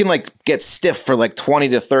get stiff for like 20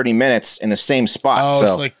 to 30 minutes in the same spot. Oh, so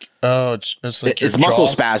it's like it's your muscle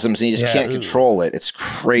jaw. spasms and you just Yeah, can't ew. control it. It's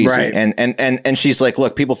crazy. Right. And she's like,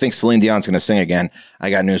 look, people think Celine Dion's going to sing again. I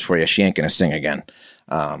got news for you. She ain't going to sing again.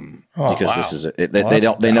 Because wow. this is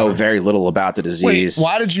they know very little about the Wait, disease.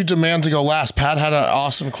 why did you demand to go last? Pat had an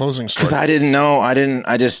awesome closing story. Because I didn't know.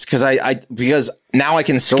 Because now I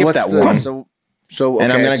can skip that one.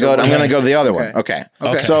 And I'm gonna go to the other one. Okay.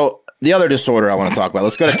 So the other disorder I want to talk about.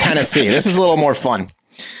 Let's go to Tennessee. This is a little more fun.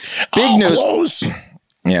 Big news. Close.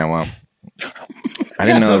 Yeah, well, I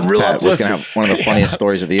didn't know Pat was gonna have one of the funniest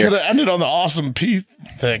stories of the year. Could have ended on the awesome Pete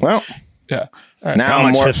thing. Well, yeah. All right. now How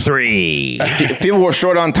much more for 3? people were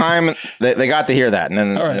short on time. They got to hear that, and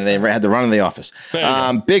then and they had to run to the office.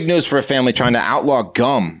 Big news for a family trying to outlaw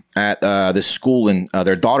gum at this school in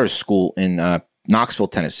their daughter's school in Knoxville,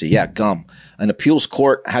 Tennessee. Yeah, gum. An appeals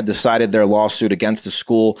court had decided their lawsuit against the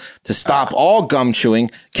school to stop all gum chewing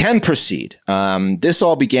can proceed. This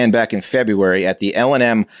all began back in February at the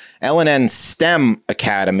L&N STEM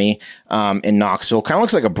Academy in Knoxville. Kind of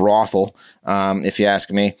looks like a brothel, if you ask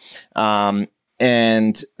me.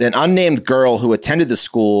 And an unnamed girl who attended the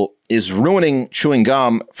school is ruining chewing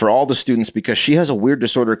gum for all the students because she has a weird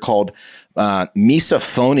disorder called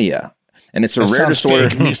misophonia. And it's a rare disorder.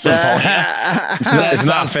 It's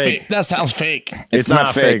not fake. That sounds fake. It's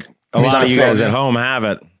not fake. A lot of you guys at home have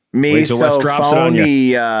it. Wait till Wes drops it on you.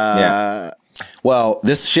 Yeah. Well,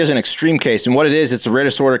 she has an extreme case, and what it is, it's a rare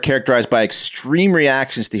disorder characterized by extreme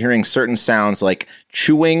reactions to hearing certain sounds like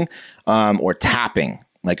chewing or tapping,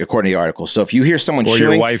 like according to the article. So if you hear someone Or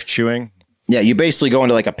chewing, your wife chewing. yeah, you basically go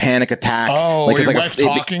into like a panic attack. Oh, like your like wife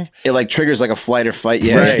talking? It like triggers like a flight or fight.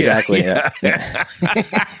 Yeah, Right. exactly. Yeah.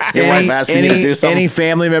 Your wife asking you to do something. Any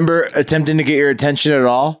family member attempting to get your attention at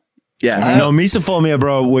all? Yeah. No, misophonia,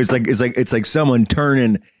 bro, was like it's like someone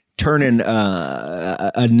turning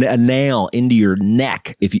a nail into your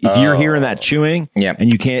neck. If you're hearing that chewing, Yeah.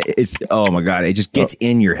 and you can't, it's oh my god, it just gets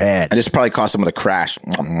in your head. I just probably caused someone to crash.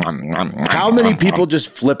 How many people just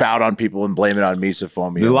flip out on people and blame it on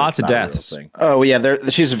misophonia? There are lots It's of not a real deaths. thing. Oh yeah,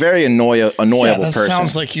 she's a very annoyable Yeah, that person.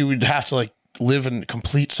 sounds like you would have to like live in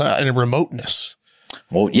complete in a remoteness.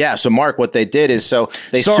 Well, yeah. So Mark, what they did is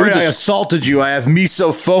they Sorry, sued I the assaulted you. I have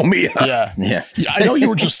misophonia. Yeah. Yeah. I know you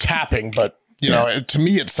were just tapping, but you know, to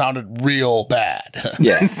me, it sounded real bad.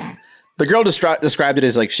 Yeah. The girl described it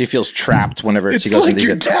as like she feels trapped whenever It's she goes like into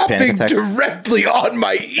you're these panic tapping attacks. directly on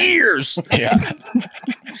my ears. Yeah.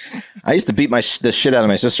 I used to beat the shit out of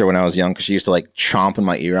my sister when I was young because she used to like chomp in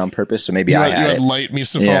my ear on purpose. So maybe I You had had it. light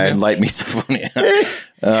misophonia. Yeah, I had light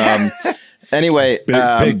misophonia. Anyway,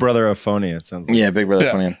 Big brother of phonia. It sounds like. yeah, big brother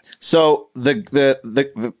funny. So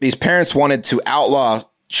these parents wanted to outlaw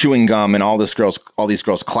chewing gum in all these girls'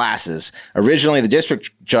 classes. Originally, the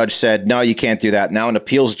district judge said, no, you can't do that. Now an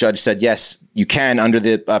appeals judge said, yes, you can under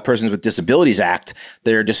the Persons with Disabilities Act.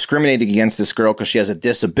 They're discriminating against this girl because she has a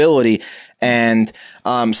disability. And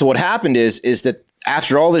so what happened is that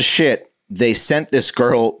after all this shit, they sent this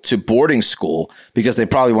girl to boarding school because they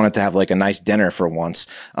probably wanted to have like a nice dinner for once.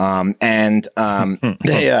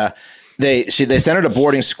 They sent her to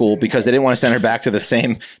boarding school because they didn't want to send her back to the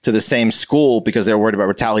same school because they were worried about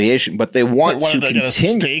retaliation. But they want to continue.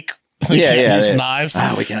 Steak. Yeah. Use knives.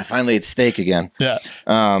 We can finally eat steak again. Yeah.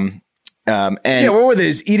 And what were they?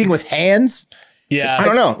 Just eating with hands? Yeah, I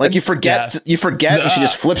don't know. Like you forget, and she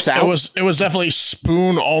just flips out. It was definitely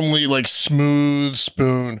spoon only, like smooth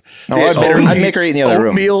spoon. No, I'd make her eat in the other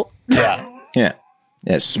room. Oatmeal. Yeah,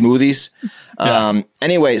 smoothies.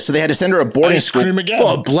 Anyway, so they had to send her a boarding school. Cream again.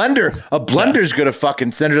 Well, a blender's gonna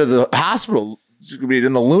fucking send her to the hospital. It's gonna be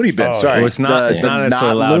in the loony bin. Sorry, well, it's not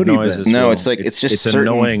necessarily loud noises. No, it's like it's just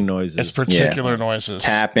annoying noises. It's particular noises.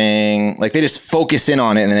 Tapping, like they just focus in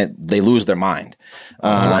on it, and then they lose their mind.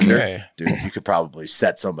 Blender, dude, you could probably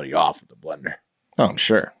set somebody off with a blender. Oh, I'm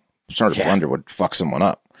sure. Sort of blender would fuck someone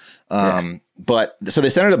up. But so they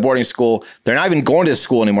sent her to boarding school. They're not even going to this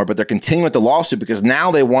school anymore, but they're continuing with the lawsuit because now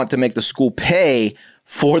they want to make the school pay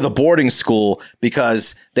for the boarding school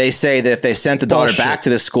because they say that if they sent the daughter back to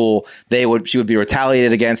this school, she would be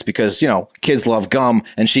retaliated against because, kids love gum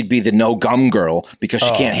and she'd be the no gum girl because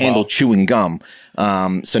she can't handle chewing gum.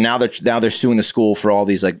 So now they're suing the school for all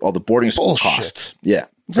these, all the boarding school costs. Yeah.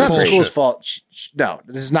 It's not the school's fault. No,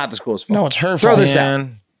 this is not the school's fault. No, it's her fault. Throw this out.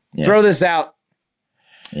 Yeah. Throw this out.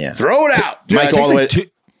 Yeah. Throw it out. Mike, all the way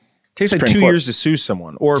takes like 2 years to sue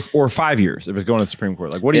someone or 5 years if it's going to the Supreme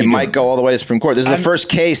Court. Like, what do you do? It might go all the way to the Supreme Court. This is the first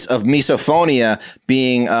case of misophonia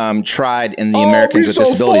being tried in the Americans with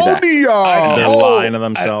Disabilities Act. They're lying to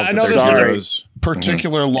themselves. I know there's a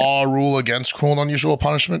particular law rule against cruel and unusual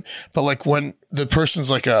punishment, but like when the person's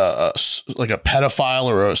like a pedophile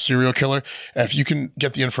or a serial killer, and if you can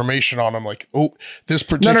get the information on them, like, this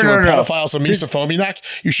particular pedophile's a misophoniac,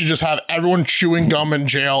 you should just have everyone chewing gum in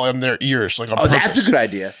jail in their ears. Like, that's a good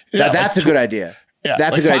idea. Yeah, that's a good idea. Yeah,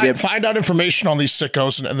 that's a good idea. Find out information on these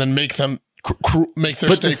sickos and then make them make their.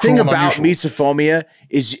 But the thing about misophonia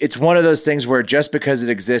is it's one of those things where just because it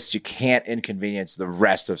exists, you can't inconvenience the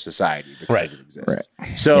rest of society because it exists.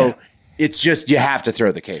 Right. So it's just you have to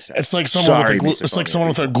throw the case out. It's like someone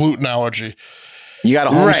with a gluten allergy. You got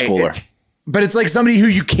a homeschooler. But it's like somebody who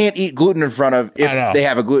you can't eat gluten in front of if they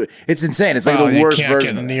have a gluten. It's insane. It's like the worst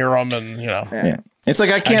version. Get near them, and Yeah. It's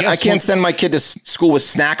like I can't send my kid to school with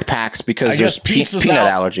snack packs because there's peanut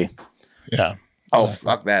allergy. Yeah. Oh,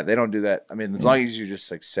 fuck that. They don't do that. I mean, as long as you just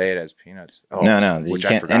say it as peanuts. No. You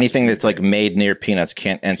can't, anything that's like made near peanuts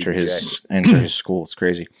can't enter his school. It's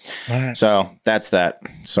crazy. Right. So that's that.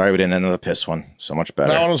 Sorry we didn't end on the piss one. So much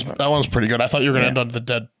better. That one was pretty good. I thought you were going to end on the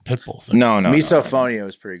dead pit bull thing. No. Misophonia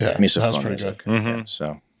was pretty good. Yeah, misophonia that was pretty good. Okay. Mm-hmm.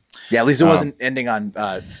 So. Yeah, at least it wasn't ending on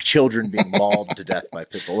children being mauled to death by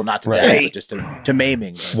pit bull. Well, not to death, but just to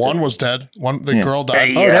maiming. One was dead. The girl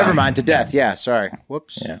died. Oh, never mind. To death. Yeah, sorry.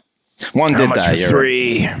 Whoops. Yeah. One did die. For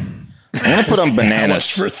 3. I'm gonna put on bananas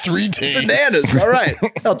for 3 days. Bananas. All right,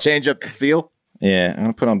 I'll change up the feel. Yeah, I'm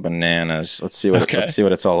gonna put on bananas. Let's see what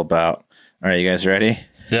it's all about. All right, you guys ready?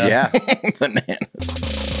 Yeah. Bananas.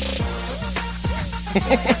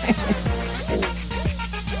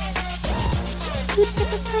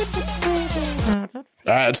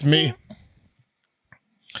 All right, it's me.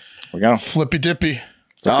 We go. Flippy dippy.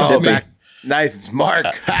 Back. Nice. It's Mark.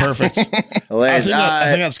 Perfect. Hilarious. I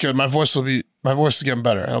think that's good. My voice is getting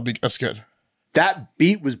better. That's good. That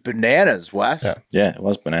beat was bananas, Wes. Yeah, it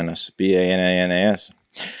was bananas. BANANAS.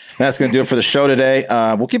 That's going to do it for the show today.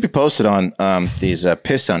 We'll keep you posted on these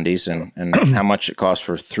piss undies and how much it costs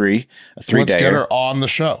for a 3-day. Let's get her on the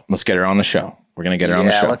show. Let's get her on the show. We're going to get her on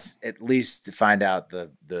the show. Let's at least find out the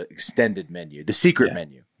extended menu, the secret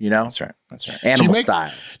menu. That's right. Animal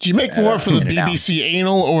style. Do you make more for the BBC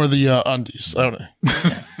anal or the undies? I don't know.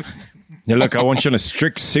 Yeah, look, I want you on a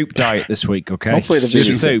strict soup diet this week, okay? Hopefully the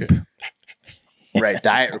just soup. Right.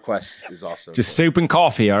 Diet requests is also just soup and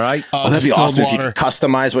coffee, all right? That'd be awesome if you could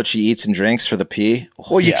customize what she eats and drinks for the pee.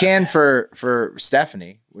 Well, you can for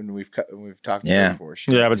Stephanie when we've talked to her before.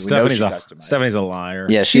 But Stephanie's a liar.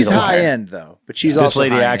 Yeah, she's high end though. But she's also this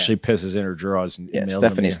lady high actually end. pisses in her drawers. And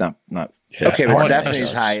Stephanie not fit. Okay, but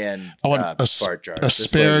Stephanie's high end. I want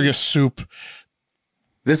asparagus soup.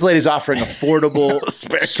 This lady's offering affordable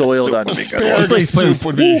soiled undies. This lady's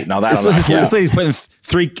putting this lady's putting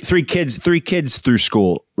three kids through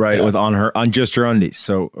school, right? With on just her undies.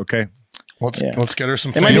 So okay, let's get her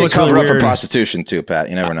some. It might be a cover up for prostitution too,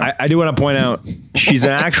 Pat. You never know. I do want to point out she's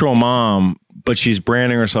an actual mom, but she's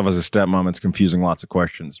branding herself as a stepmom. It's confusing lots of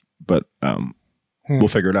questions, but we'll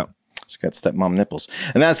figure it out. She's got stepmom nipples,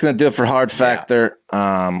 and that's going to do it for Hard Factor.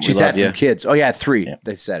 She's had some kids. Oh yeah, 3. Yeah.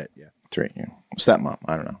 They said it. Yeah, 3. Yeah. Stepmom.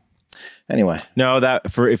 I don't know. Anyway, no, that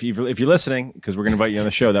for if you're listening, because we're going to invite you on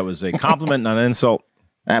the show. That was a compliment, not an insult.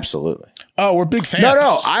 Absolutely. Oh, we're big fans.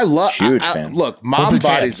 No, I love huge fans. Look, mom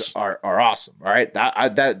bodies are awesome. All right,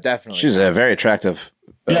 that definitely. She's a very attractive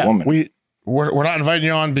woman. we're not inviting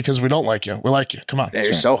you on because we don't like you. We like you. Come on. Yeah,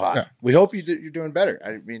 you're so hot. Yeah. We hope you're doing better.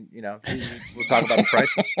 I mean, we'll talk about the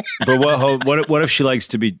prices. But what if she likes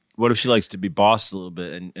to be bossed a little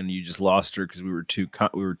bit, and you just lost her because we were too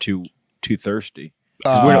thirsty?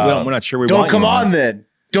 We're not sure we don't want come you on then.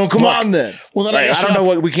 Don't come on then. Well, then I don't know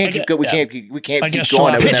what we can't keep going. We can't keep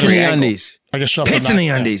going. Piss in the undies. I guess piss in the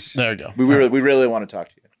undies. There you go. We really want to talk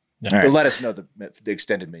to you. Yeah. Right. Let us know the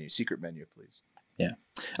extended menu, secret menu, please. Yeah.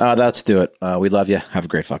 Let's do it. We love you. Have a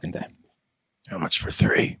great fucking day. How much for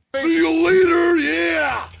 3? See you later.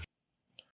 Yeah.